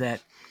Christian is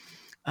that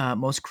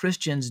most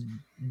Christians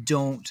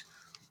don't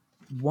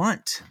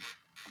want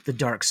the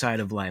dark side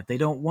of life. They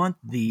don't want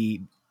the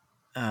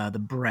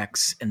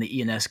Brecks and the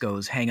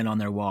Ionescos hanging on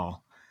their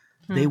wall.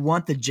 They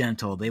want the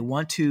gentle. They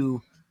want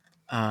to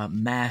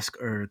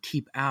mask or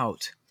keep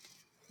out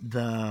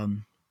the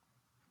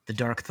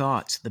dark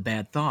thoughts, the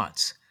bad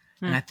thoughts.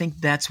 And I think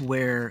that's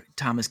where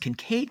Thomas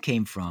Kinkade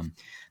came from.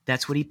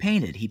 That's what he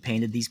painted. He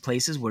painted these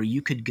places where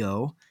you could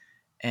go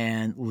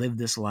and live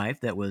this life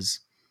that was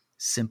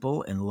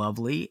simple and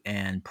lovely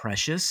and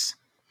precious.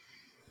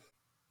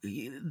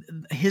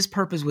 His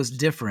purpose was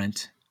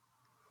different.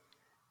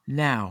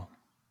 Now,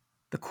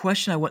 the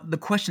question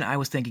I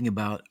was thinking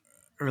about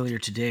earlier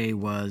today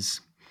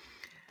was,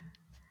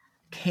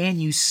 can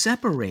you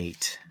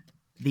separate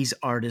these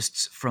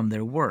artists from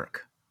their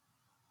work?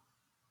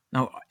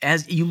 Now,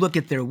 as you look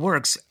at their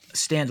works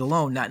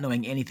standalone, not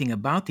knowing anything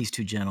about these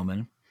two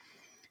gentlemen,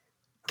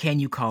 can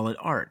you call it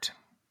art?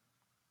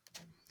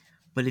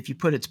 But if you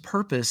put its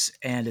purpose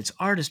and its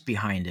artist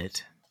behind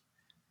it,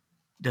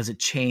 does it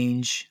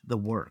change the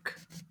work?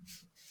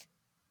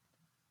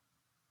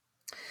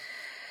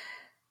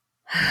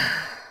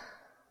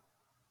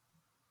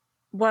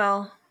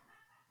 Well,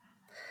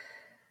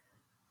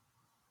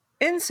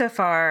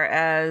 insofar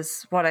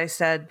as what I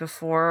said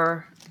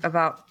before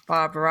about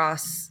Bob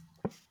Ross's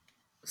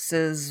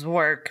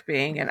work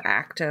being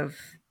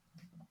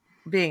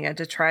being a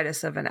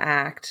detritus of an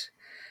act,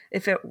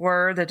 if it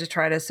were the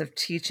detritus of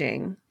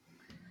teaching,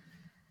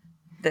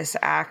 this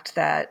act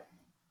that,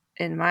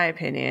 in my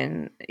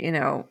opinion,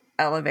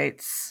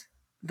 elevates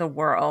the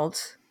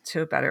world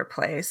to a better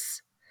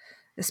place,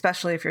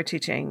 especially if you're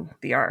teaching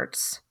the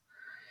arts,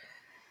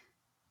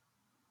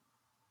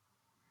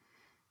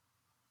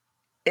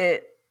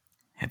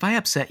 Have I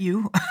upset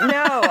you?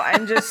 No,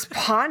 I'm just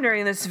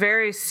pondering this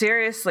very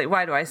seriously.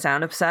 Why do I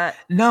sound upset?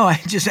 No,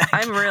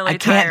 I'm really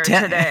tired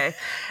today.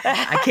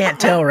 I can't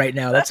tell right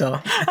now. That's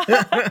all.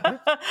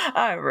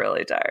 I'm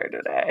really tired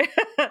today.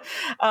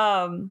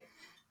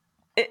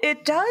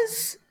 It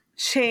does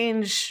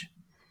change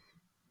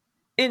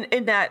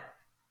in that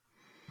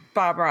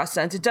Bob Ross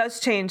sense. It does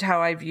change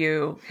how I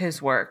view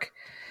his work.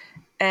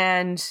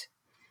 And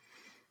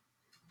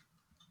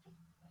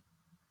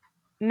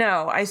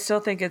no, I still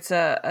think it's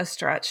a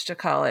stretch to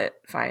call it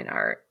fine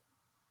art.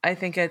 I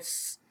think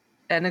it's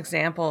an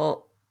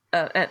example,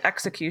 an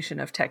execution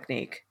of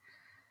technique,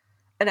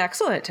 an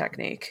excellent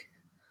technique.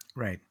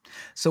 Right.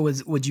 So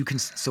is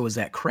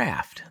that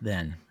craft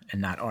then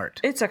and not art?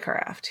 It's a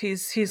craft.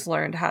 He's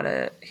learned how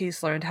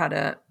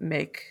to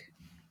make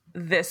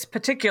this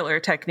particular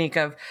technique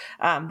of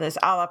this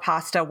alla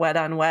pasta wet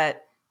on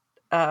wet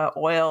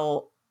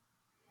oil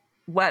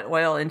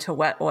into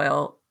wet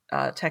oil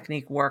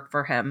technique work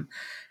for him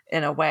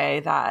in a way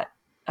that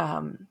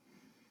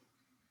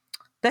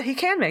that he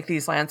can make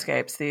these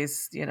landscapes,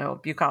 these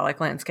bucolic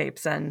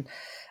landscapes, and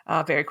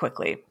very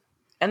quickly,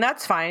 and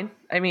that's fine.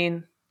 I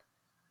mean,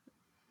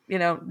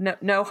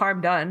 no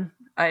harm done.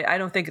 I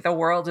don't think the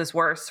world is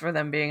worse for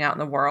them being out in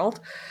the world,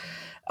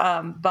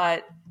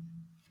 but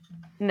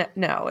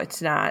no,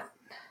 it's not.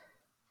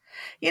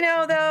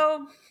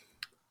 Though,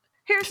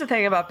 here's the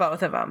thing about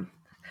both of them.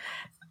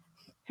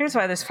 Here's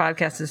why this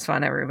podcast is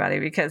fun, everybody,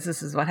 because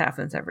this is what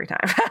happens every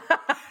time.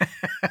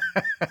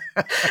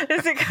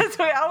 It's because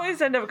we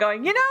always end up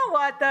going, you know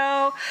what,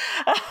 though?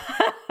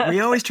 We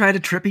always try to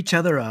trip each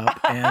other up.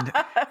 And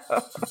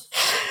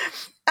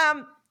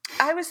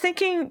I was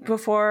thinking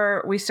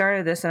before we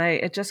started this, and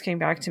it just came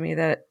back to me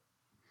that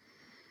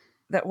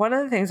one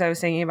of the things I was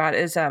thinking about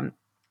is there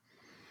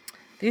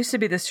used to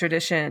be this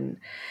tradition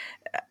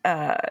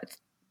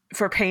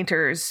for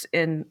painters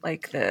in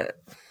like I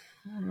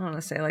want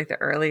to say like the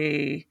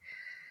early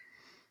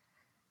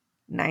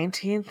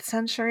 19th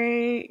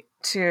century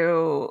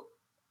to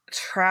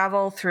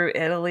travel through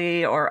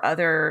Italy or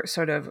other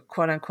sort of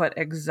quote unquote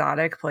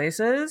exotic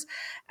places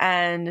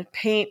and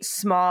paint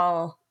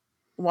small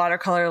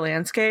watercolor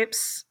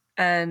landscapes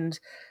and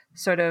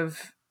sort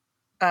of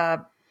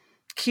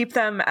keep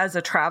them as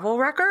a travel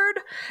record.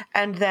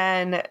 And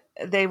then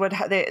they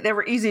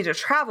were easy to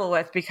travel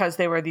with because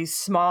they were these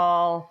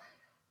small,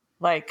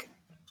 like,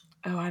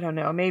 I don't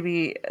know,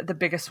 maybe the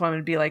biggest one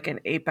would be like an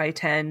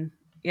 8x10,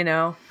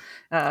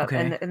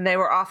 okay. And they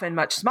were often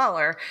much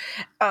smaller.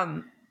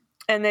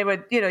 And they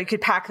would, you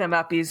could pack them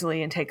up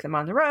easily and take them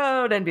on the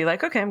road and be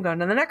like, okay, I'm going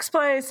to the next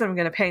place. I'm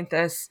going to paint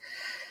this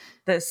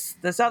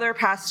other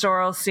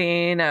pastoral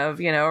scene of,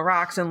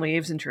 rocks and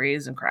leaves and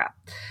trees and crap.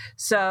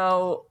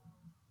 So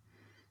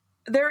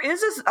there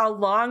is a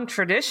long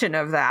tradition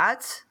of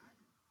that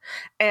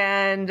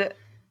and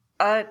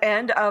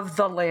of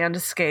the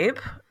landscape.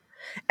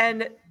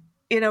 And,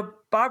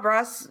 Bob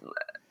Ross,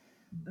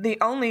 the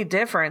only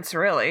difference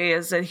really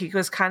is that he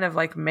was kind of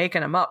like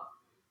making them up,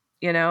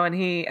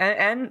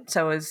 and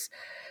so is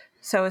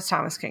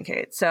Thomas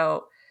Kinkade.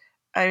 So,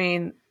 I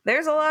mean,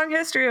 there's a long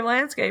history of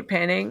landscape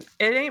painting.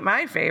 It ain't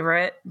my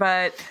favorite,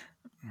 but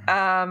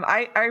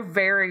I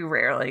very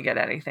rarely get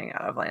anything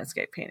out of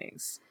landscape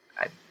paintings.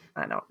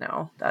 I don't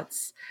know.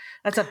 That's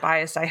a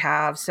bias I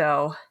have.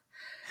 So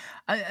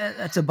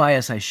that's a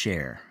bias I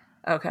share.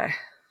 Okay.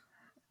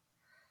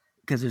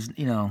 Because there's,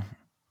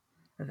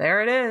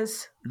 there it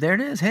is. There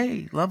it is.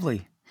 Hey,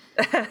 lovely.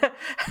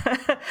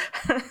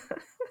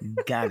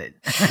 Got it.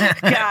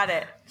 Got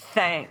it.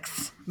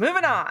 Thanks.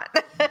 Moving on.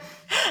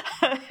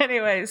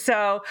 Anyway,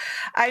 so,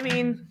 I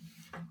mean,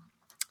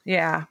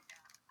 yeah.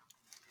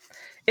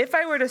 If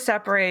I were to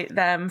separate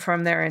them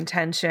from their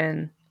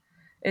intention,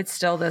 it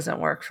still doesn't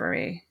work for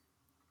me.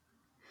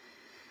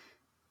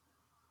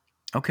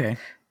 Okay.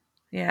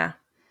 Yeah,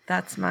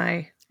 that's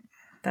my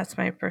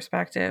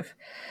perspective.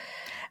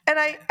 And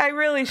I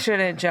really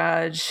shouldn't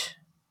judge,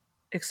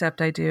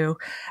 except I do.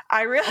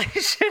 I really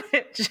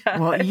shouldn't judge.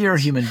 Well, you're a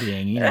human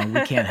being.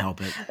 We can't help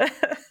it.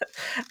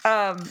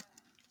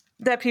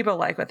 That people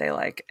like what they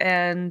like.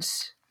 And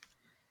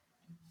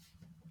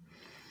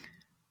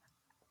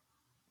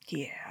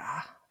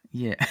yeah.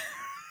 Yeah.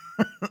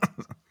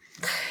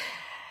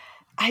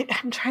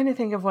 I'm trying to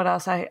think of what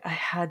else I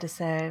had to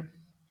say.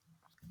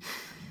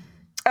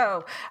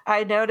 Oh,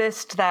 I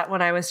noticed that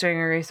when I was doing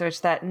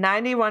research that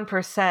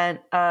 91%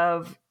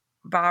 of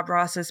Bob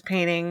Ross's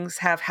paintings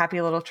have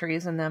happy little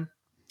trees in them.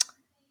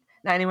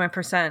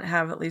 91%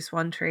 have at least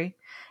one tree,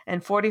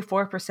 and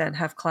 44%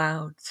 have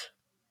clouds.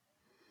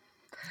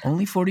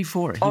 Only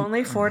 44.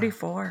 Only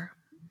 44.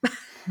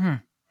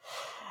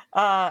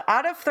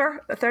 Out of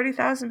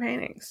 30,000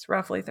 paintings,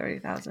 roughly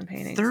 30,000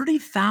 paintings.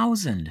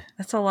 30,000.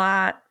 That's a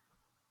lot.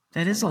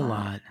 That is a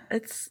lot.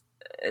 It's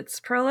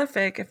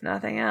prolific, if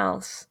nothing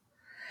else.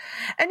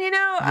 And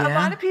a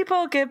lot of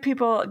people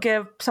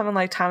give someone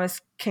like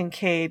Thomas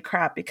Kinkade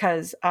crap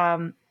because,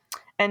 and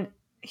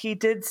he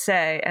did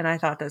say, and I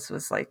thought this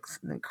was like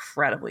an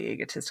incredibly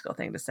egotistical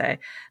thing to say.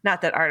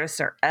 Not that artists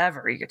are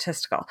ever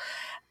egotistical.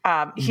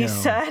 He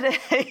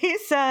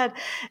said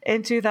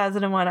in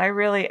 2001, "I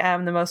really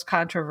am the most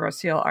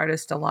controversial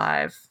artist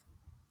alive."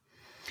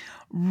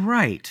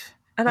 Right.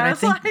 And I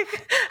was like,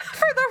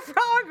 for the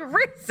wrong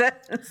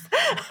reasons.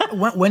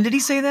 When did he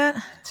say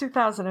that?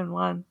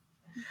 2001.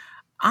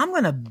 I'm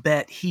going to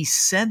bet he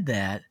said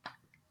that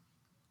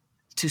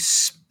to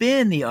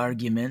spin the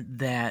argument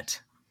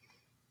that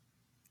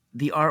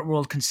the art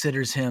world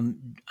considers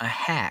him a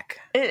hack.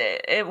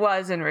 It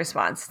was in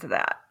response to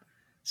that.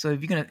 So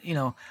if you're going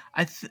to,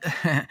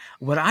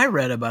 what I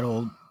read about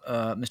old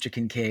Mr.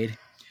 Kinkade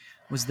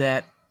was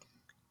that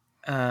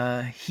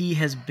he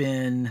has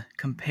been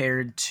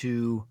compared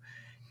to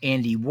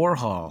Andy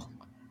Warhol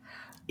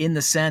in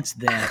the sense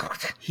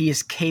that he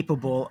is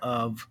capable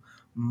of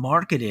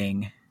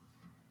marketing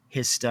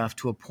his stuff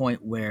to a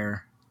point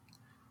where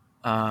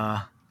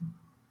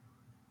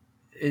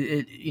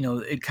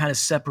it kind of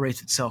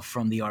separates itself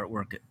from the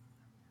artwork.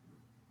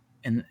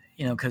 And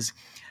because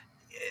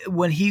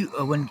when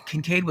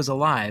Kinkade was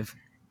alive,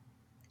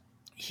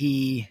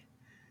 he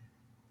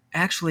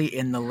actually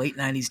in the late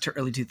 90s to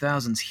early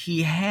 2000s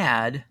he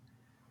had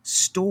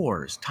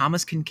stores,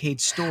 Thomas Kinkade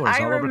stores all over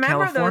California. I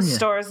remember those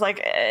stores like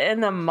in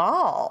the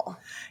mall.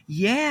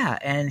 Yeah,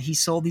 and he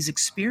sold these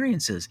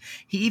experiences.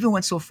 He even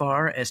went so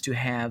far as to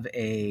have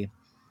a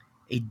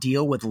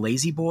deal with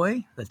Lazy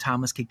Boy, the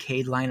Thomas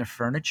Kinkade line of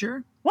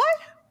furniture. What?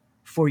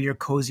 For your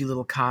cozy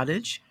little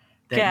cottage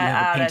that Get you have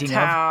a out painting of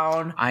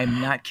town. of.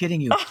 I'm not kidding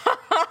you.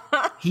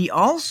 He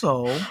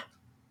also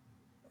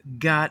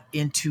got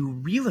into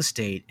real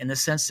estate in the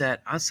sense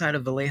that outside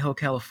of Vallejo,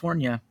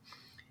 California,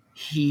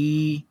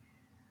 he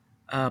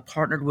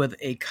partnered with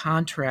a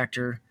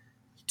contractor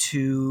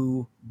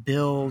to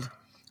build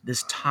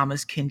this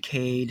Thomas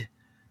Kinkade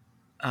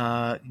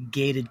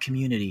gated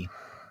community.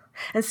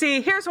 And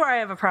see, here's where I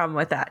have a problem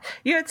with that.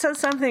 You had said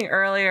something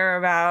earlier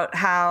about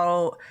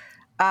how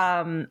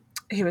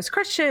he was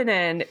Christian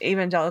and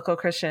evangelical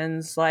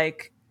Christians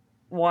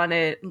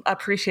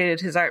appreciated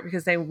his art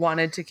because they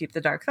wanted to keep the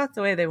dark thoughts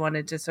away. They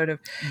wanted to sort of,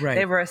 right.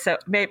 They were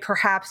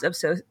perhaps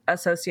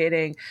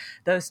associating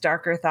those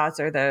darker thoughts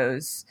or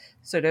those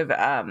sort of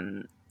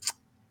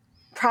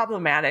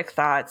problematic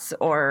thoughts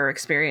or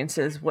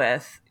experiences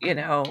with,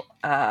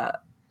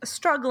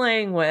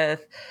 struggling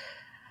with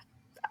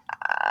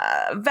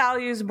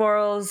values,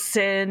 morals,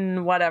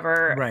 sin,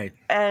 whatever. Right.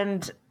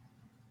 And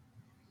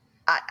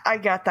I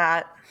get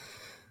that.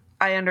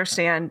 I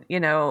understand,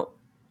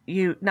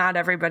 not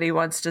everybody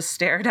wants to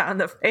stare down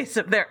the face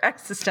of their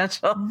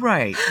existential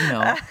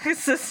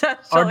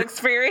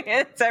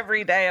experience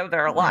every day of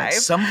their life.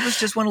 Some of us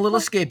just want a little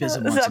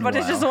escapism once in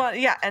a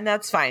while. And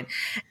that's fine.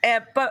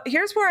 But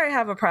here's where I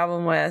have a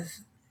problem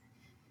with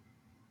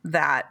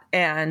that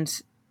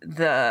and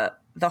the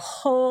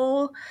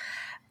whole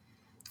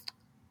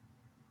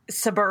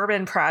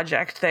suburban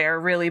project there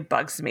really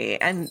bugs me.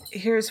 And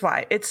here's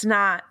why. It's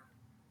not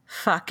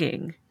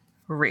fucking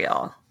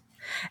real.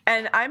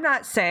 And I'm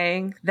not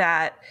saying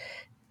that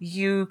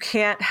you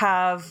can't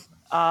have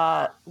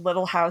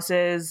little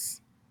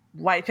houses,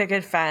 white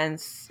picket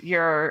fence,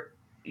 your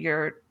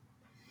TV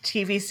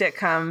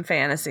sitcom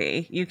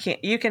fantasy. You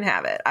can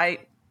have it. I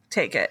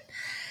take it.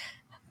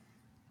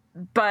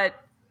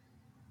 But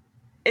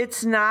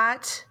it's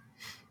not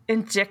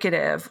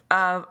indicative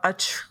of a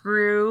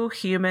true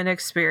human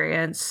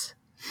experience,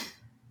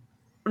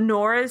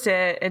 nor is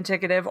it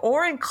indicative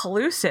or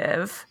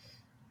inclusive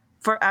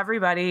for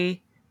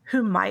everybody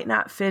who might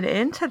not fit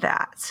into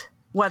that,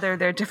 whether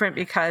they're different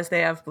because they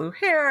have blue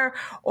hair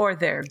or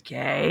they're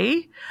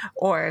gay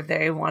or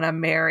they want to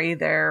marry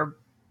their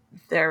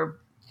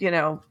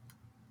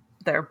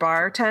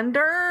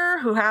bartender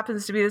who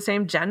happens to be the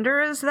same gender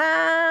as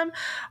them,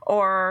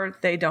 or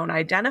they don't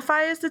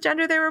identify as the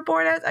gender they were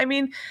born as. I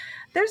mean,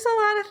 there's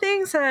a lot of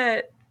things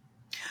that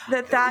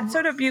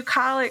sort of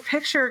bucolic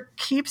picture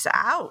keeps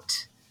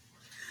out.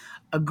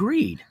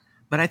 Agreed.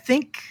 But I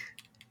think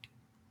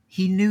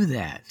he knew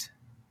that.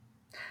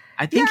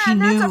 I think he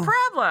knew that's a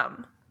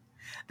problem.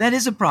 That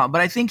is a problem,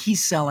 but I think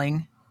he's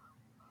selling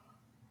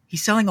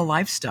a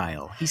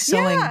lifestyle. He's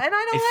selling and I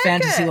don't a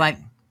fantasy like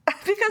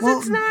because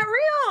it's not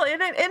real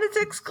and it's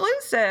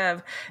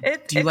exclusive.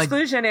 It's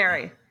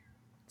exclusionary.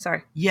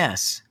 Sorry.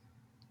 Yes.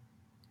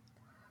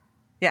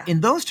 Yeah.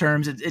 In those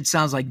terms, it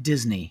sounds like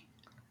Disney.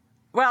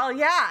 Well,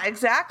 yeah,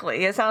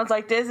 exactly. It sounds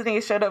like Disney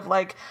should have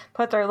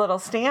put their little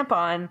stamp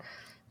on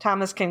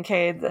Thomas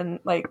Kinkade and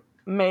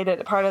made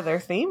it part of their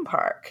theme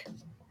park.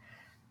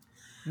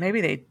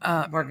 Maybe they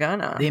were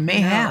gonna. They may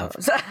have.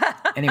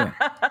 Anyway.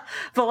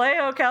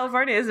 Vallejo,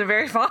 California isn't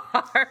very far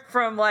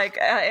from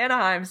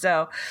Anaheim,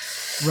 so.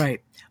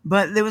 Right.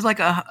 But there was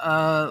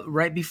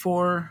right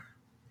before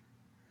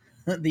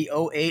the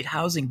 2008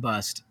 housing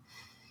bust,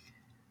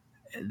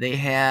 they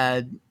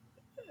had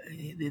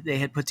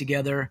put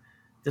together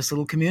this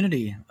little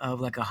community of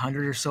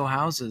 100 or so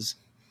houses,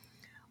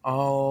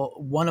 all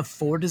one of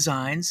 4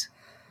 designs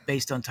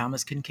based on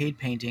Thomas Kinkade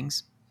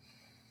paintings.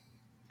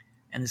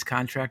 And this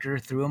contractor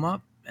threw them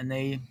up, and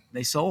they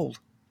sold.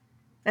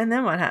 And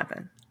then what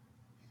happened?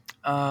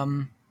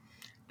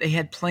 They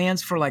had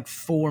plans for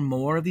 4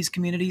 more of these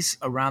communities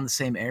around the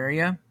same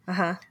area.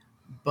 Uh-huh.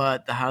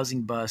 But the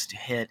housing bust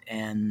hit,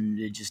 and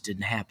it just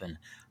didn't happen.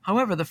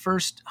 However, the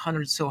first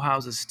 100 so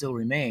houses still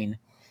remain.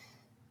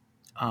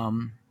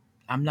 I'm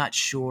not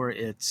sure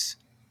it's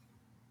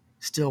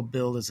still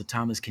billed as a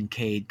Thomas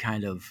Kinkade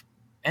kind of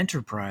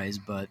enterprise,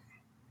 but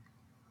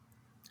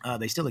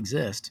they still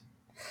exist.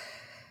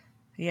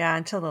 Yeah,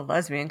 until the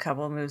lesbian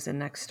couple moves in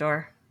next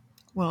door.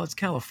 Well, it's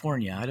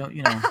California. I don't,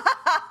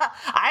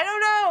 I don't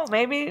know.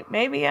 Maybe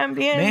I'm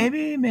being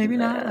maybe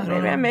not. I don't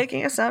maybe know. I'm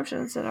making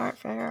assumptions that aren't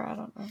fair. I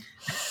don't know.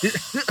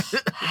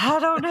 I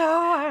don't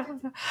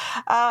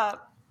know.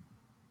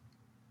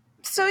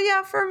 So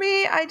yeah, for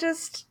me, I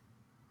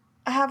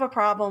have a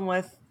problem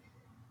with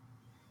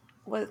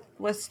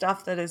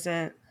stuff that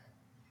isn't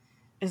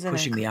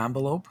Pushing the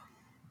envelope.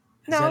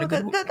 Is no, that a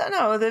good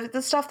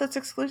the stuff that's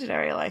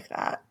exclusionary like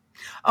that.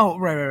 Oh,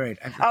 right.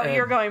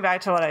 You're going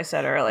back to what I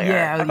said earlier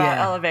about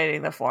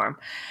elevating the form.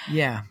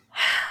 Yeah.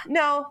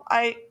 No,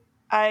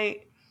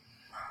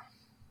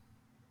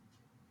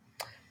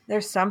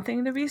 there's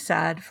something to be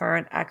said for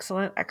an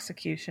excellent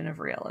execution of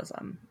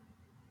realism.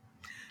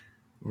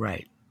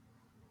 Right.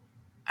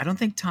 I don't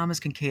think Thomas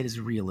Kinkade is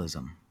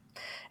realism.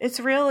 It's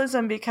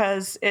realism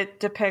because it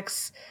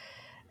depicts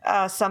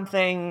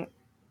something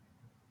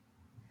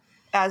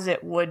as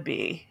it would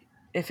be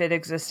if it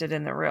existed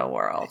in the real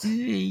world.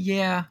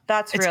 Yeah.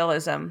 That's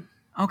realism.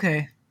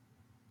 Okay.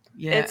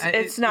 Yeah.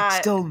 It's not... It's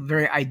still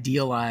very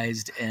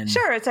idealized. And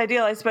sure, it's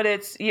idealized, but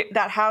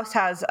that house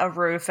has a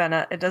roof and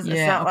it doesn't...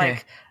 it's not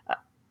like...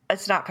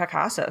 it's not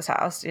Picasso's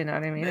house, you know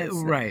what I mean?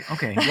 Right.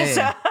 Okay.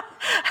 Yeah.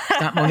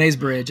 It's not Monet's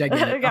bridge. I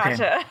get it.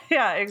 Gotcha. Okay.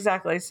 Yeah,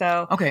 exactly.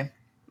 So... okay.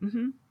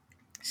 Mm-hmm.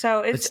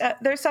 So it's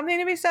there's something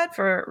to be said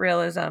for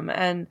realism,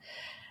 and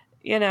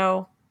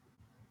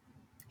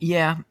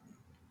Yeah,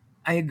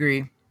 I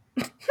agree.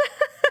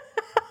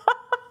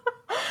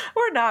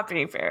 We're not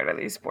being fair to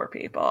these poor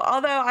people.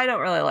 Although I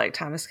don't really like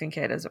Thomas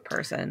Kinkade as a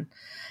person,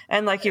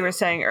 and like you were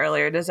saying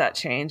earlier, does that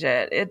change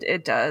it?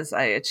 It does.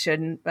 It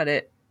shouldn't, but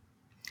I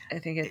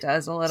think it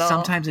does a little.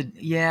 Sometimes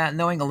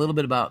knowing a little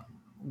bit about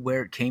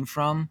where it came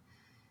from,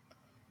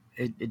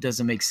 it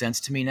doesn't make sense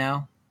to me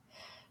now.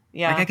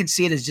 Yeah. Like I can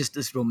see it as just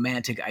this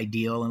romantic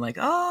ideal and like,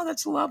 oh,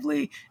 that's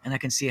lovely. And I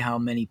can see how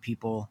many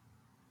people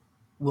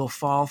will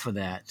fall for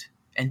that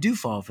and do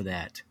fall for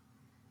that.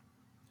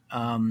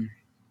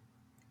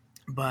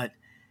 But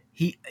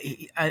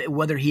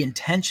whether he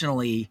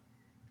intentionally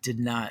did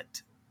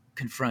not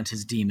confront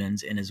his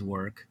demons in his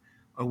work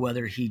or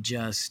whether he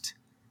just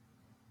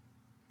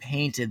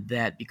painted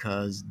that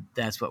because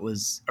that's what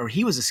was, or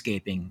he was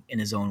escaping in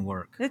his own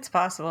work. It's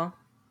possible.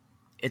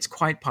 It's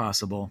quite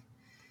possible.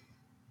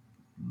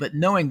 But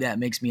knowing that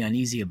makes me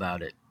uneasy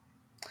about it.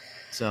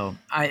 So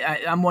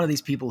I'm one of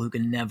these people who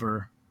can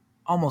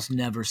almost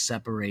never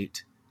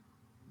separate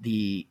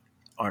the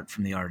art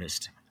from the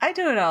artist. I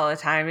do it all the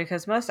time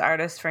because most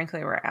artists,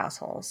 frankly, were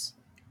assholes.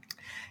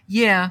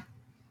 Yeah.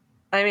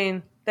 I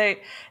mean,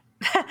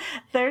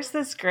 there's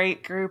this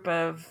great group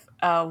of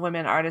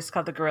women artists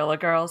called the Guerrilla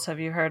Girls. Have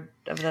you heard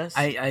of this?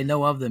 I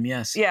know of them,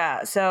 yes.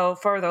 Yeah. So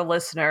for the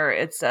listener,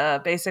 it's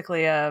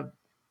basically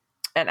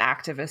an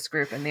activist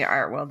group in the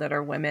art world that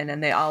are women,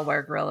 and they all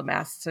wear gorilla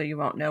masks, so you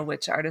won't know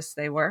which artists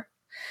they were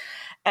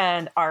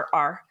and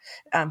are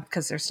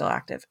because they're still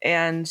active.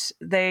 And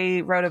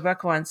they wrote a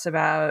book once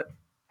about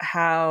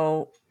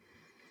how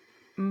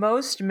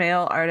most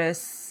male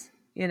artists,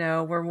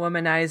 were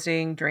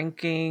womanizing,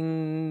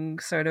 drinking,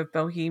 sort of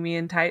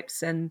bohemian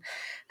types, and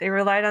they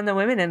relied on the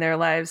women in their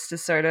lives to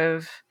sort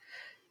of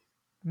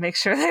make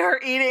sure they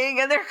were eating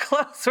and their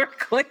clothes were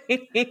clean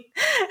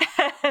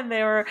and they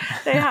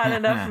had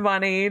enough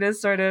money to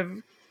sort of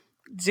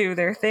do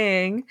their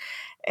thing.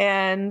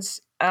 And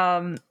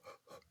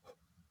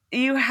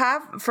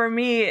for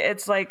me,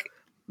 it's like,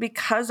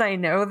 because I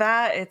know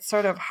that, it's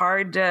sort of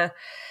hard to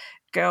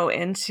go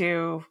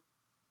into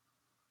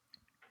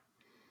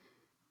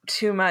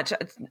too much.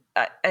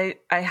 I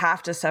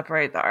have to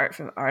separate the art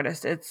from the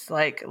artist. It's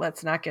like,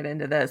 let's not get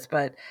into this,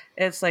 but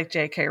it's like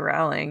J.K.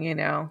 Rowling,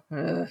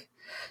 Ugh.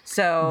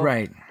 So,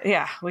 right.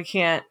 Yeah,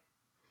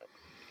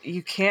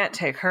 you can't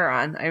take her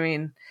on. I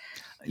mean,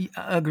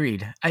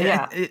 agreed.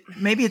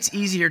 Maybe it's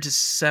easier to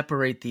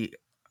separate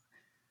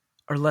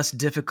or less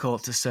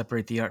difficult to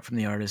separate the art from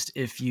the artist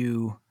if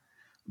you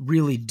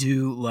really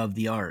do love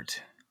the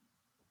art.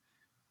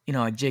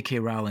 Like J.K.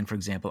 Rowling, for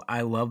example,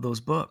 I love those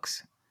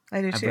books.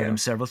 I do too. I've read them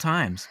several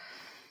times.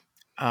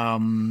 Do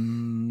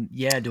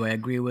I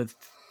agree with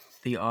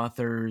the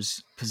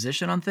author's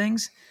position on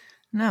things?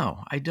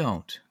 No, I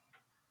don't.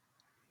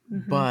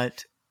 Mm-hmm.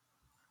 But,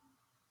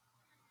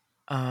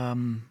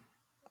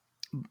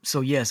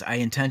 so yes, I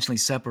intentionally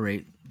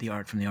separate the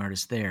art from the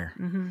artist there.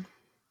 Mm-hmm.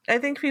 I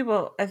think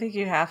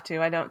you have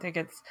to. I don't think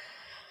it's.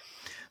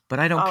 But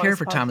I don't care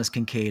for Thomas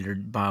Kinkade or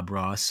Bob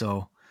Ross,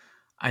 so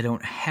I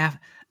don't have.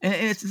 And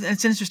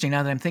it's interesting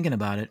now that I'm thinking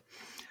about it.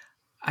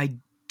 I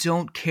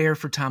don't care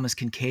for Thomas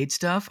Kinkade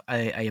stuff. I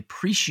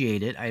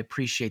appreciate it. I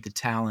appreciate the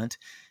talent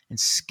and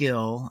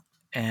skill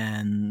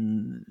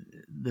and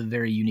the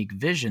very unique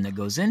vision that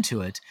goes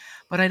into it,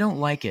 but I don't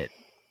like it.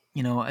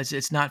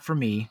 It's not for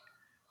me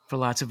for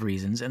lots of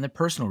reasons, and they're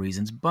personal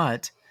reasons.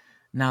 But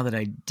now that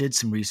I did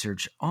some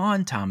research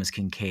on Thomas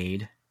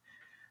Kinkade,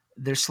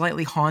 they're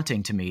slightly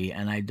haunting to me,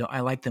 and I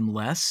like them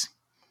less.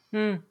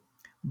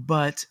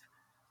 But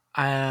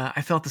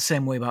I felt the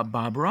same way about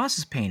Bob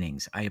Ross's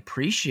paintings. I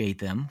appreciate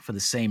them for the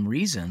same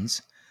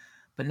reasons,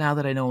 but now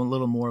that I know a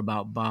little more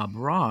about Bob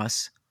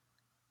Ross,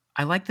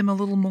 I like them a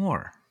little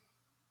more.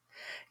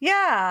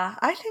 Yeah,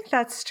 I think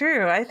that's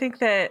true. I think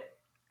that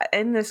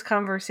in this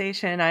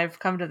conversation, I've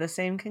come to the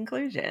same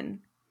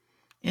conclusion.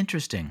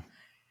 Interesting.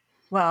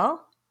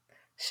 Well,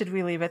 should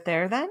we leave it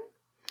there then?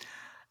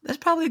 That's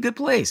probably a good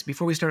place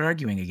before we start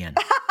arguing again.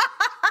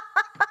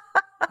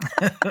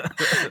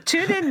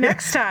 Tune in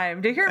next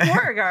time to hear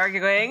more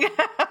arguing.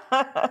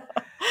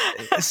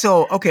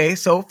 So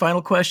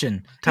final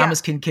question.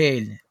 Thomas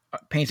Kinkade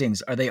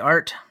paintings, are they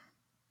art?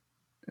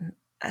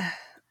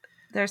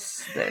 They're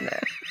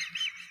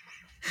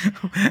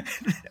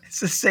It's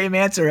the same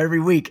answer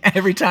every week,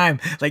 every time.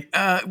 Like,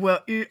 I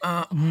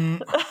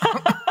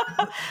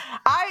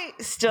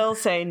still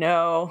say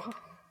no.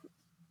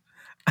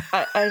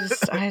 I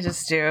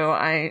just do.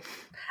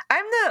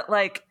 I'm the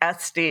like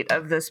aesthete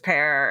of this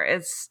pair.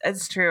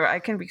 It's true. I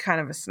can be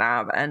kind of a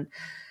snob, and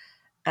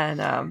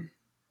I'm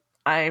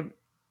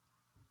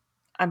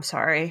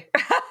sorry.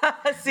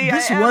 See,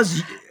 this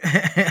was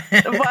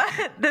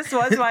what? This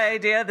was my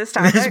idea this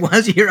time. This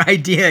was your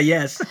idea,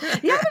 yes.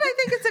 Yeah, but I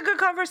think it's a good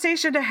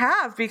conversation to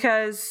have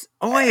because.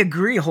 Oh, I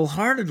agree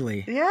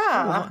wholeheartedly.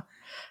 Yeah.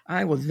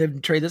 I will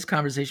trade this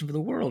conversation for the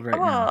world right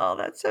now. Well,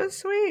 that's so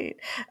sweet.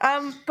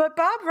 But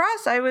Bob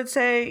Ross, I would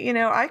say,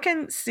 I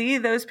can see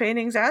those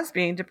paintings as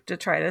being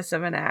detritus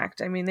of an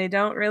act. I mean, they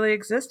don't really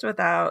exist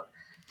without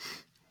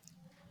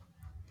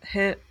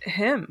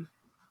him.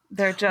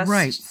 They're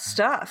just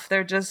stuff.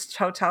 They're just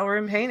hotel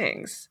room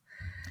paintings.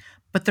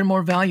 But they're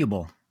more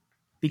valuable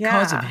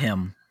because of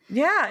him.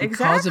 Yeah, exactly.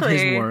 Because of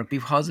his work,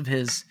 because of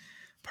his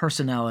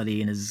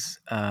personality and his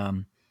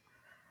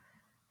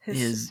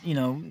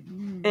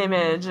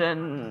image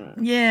and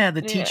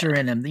the teacher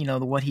in him,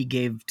 what he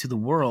gave to the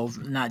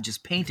world, not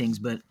just paintings,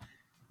 but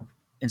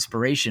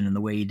inspiration in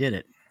the way he did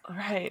it.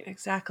 Right,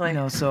 exactly.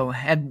 So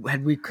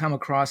had we come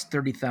across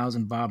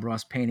 30,000 Bob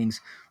Ross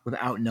paintings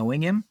without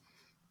knowing him,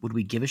 would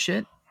we give a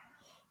shit?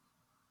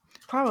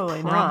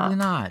 Probably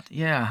not.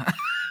 Yeah.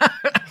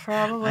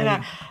 Probably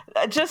not.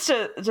 Just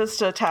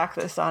to tack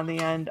this on the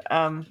end,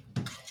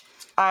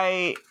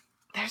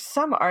 there's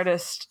some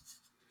artist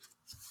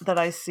that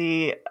I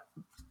see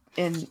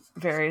in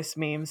various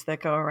memes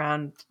that go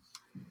around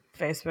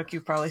Facebook.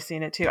 You've probably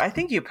seen it too. I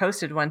think you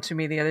posted one to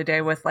me the other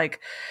day with like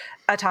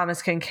a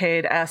Thomas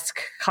Kinkade-esque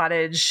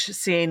cottage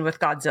scene with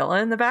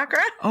Godzilla in the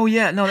background. Oh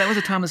yeah, no, that was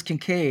a Thomas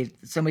Kinkade.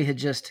 Somebody had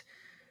just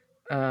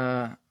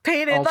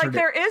painted like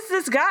there is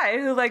this guy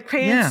who like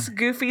paints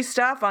goofy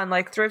stuff on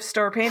like thrift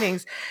store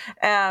paintings,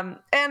 and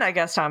I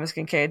guess Thomas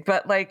Kinkade,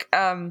 but like,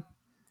 and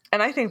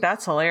I think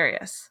that's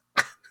hilarious.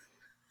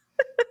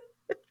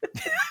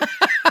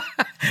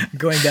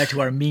 Going back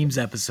to our memes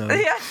episode.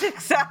 Yes,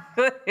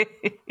 exactly.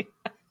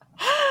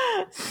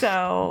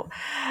 So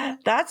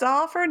that's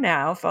all for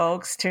now,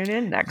 folks. Tune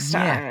in next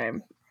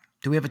time.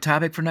 Do we have a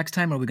topic for next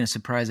time, or are we going to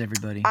surprise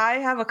everybody? I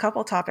have a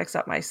couple topics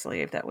up my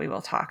sleeve that we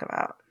will talk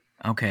about.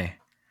 Okay.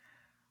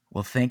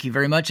 Well, thank you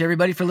very much,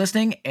 everybody, for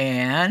listening,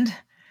 and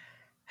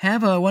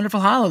have a wonderful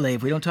holiday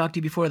if we don't talk to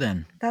you before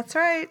then. That's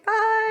right.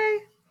 Bye.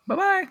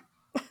 Bye-bye.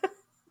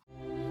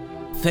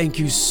 Thank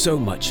you so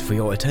much for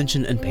your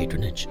attention and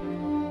patronage.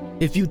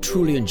 If you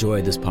truly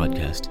enjoyed this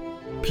podcast,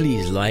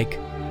 please like,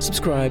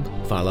 subscribe,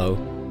 follow,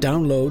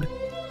 download,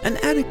 and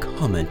add a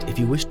comment if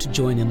you wish to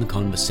join in the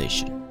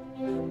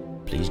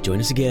conversation. Please join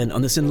us again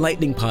on this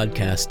enlightening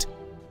podcast.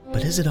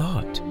 But is it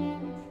art?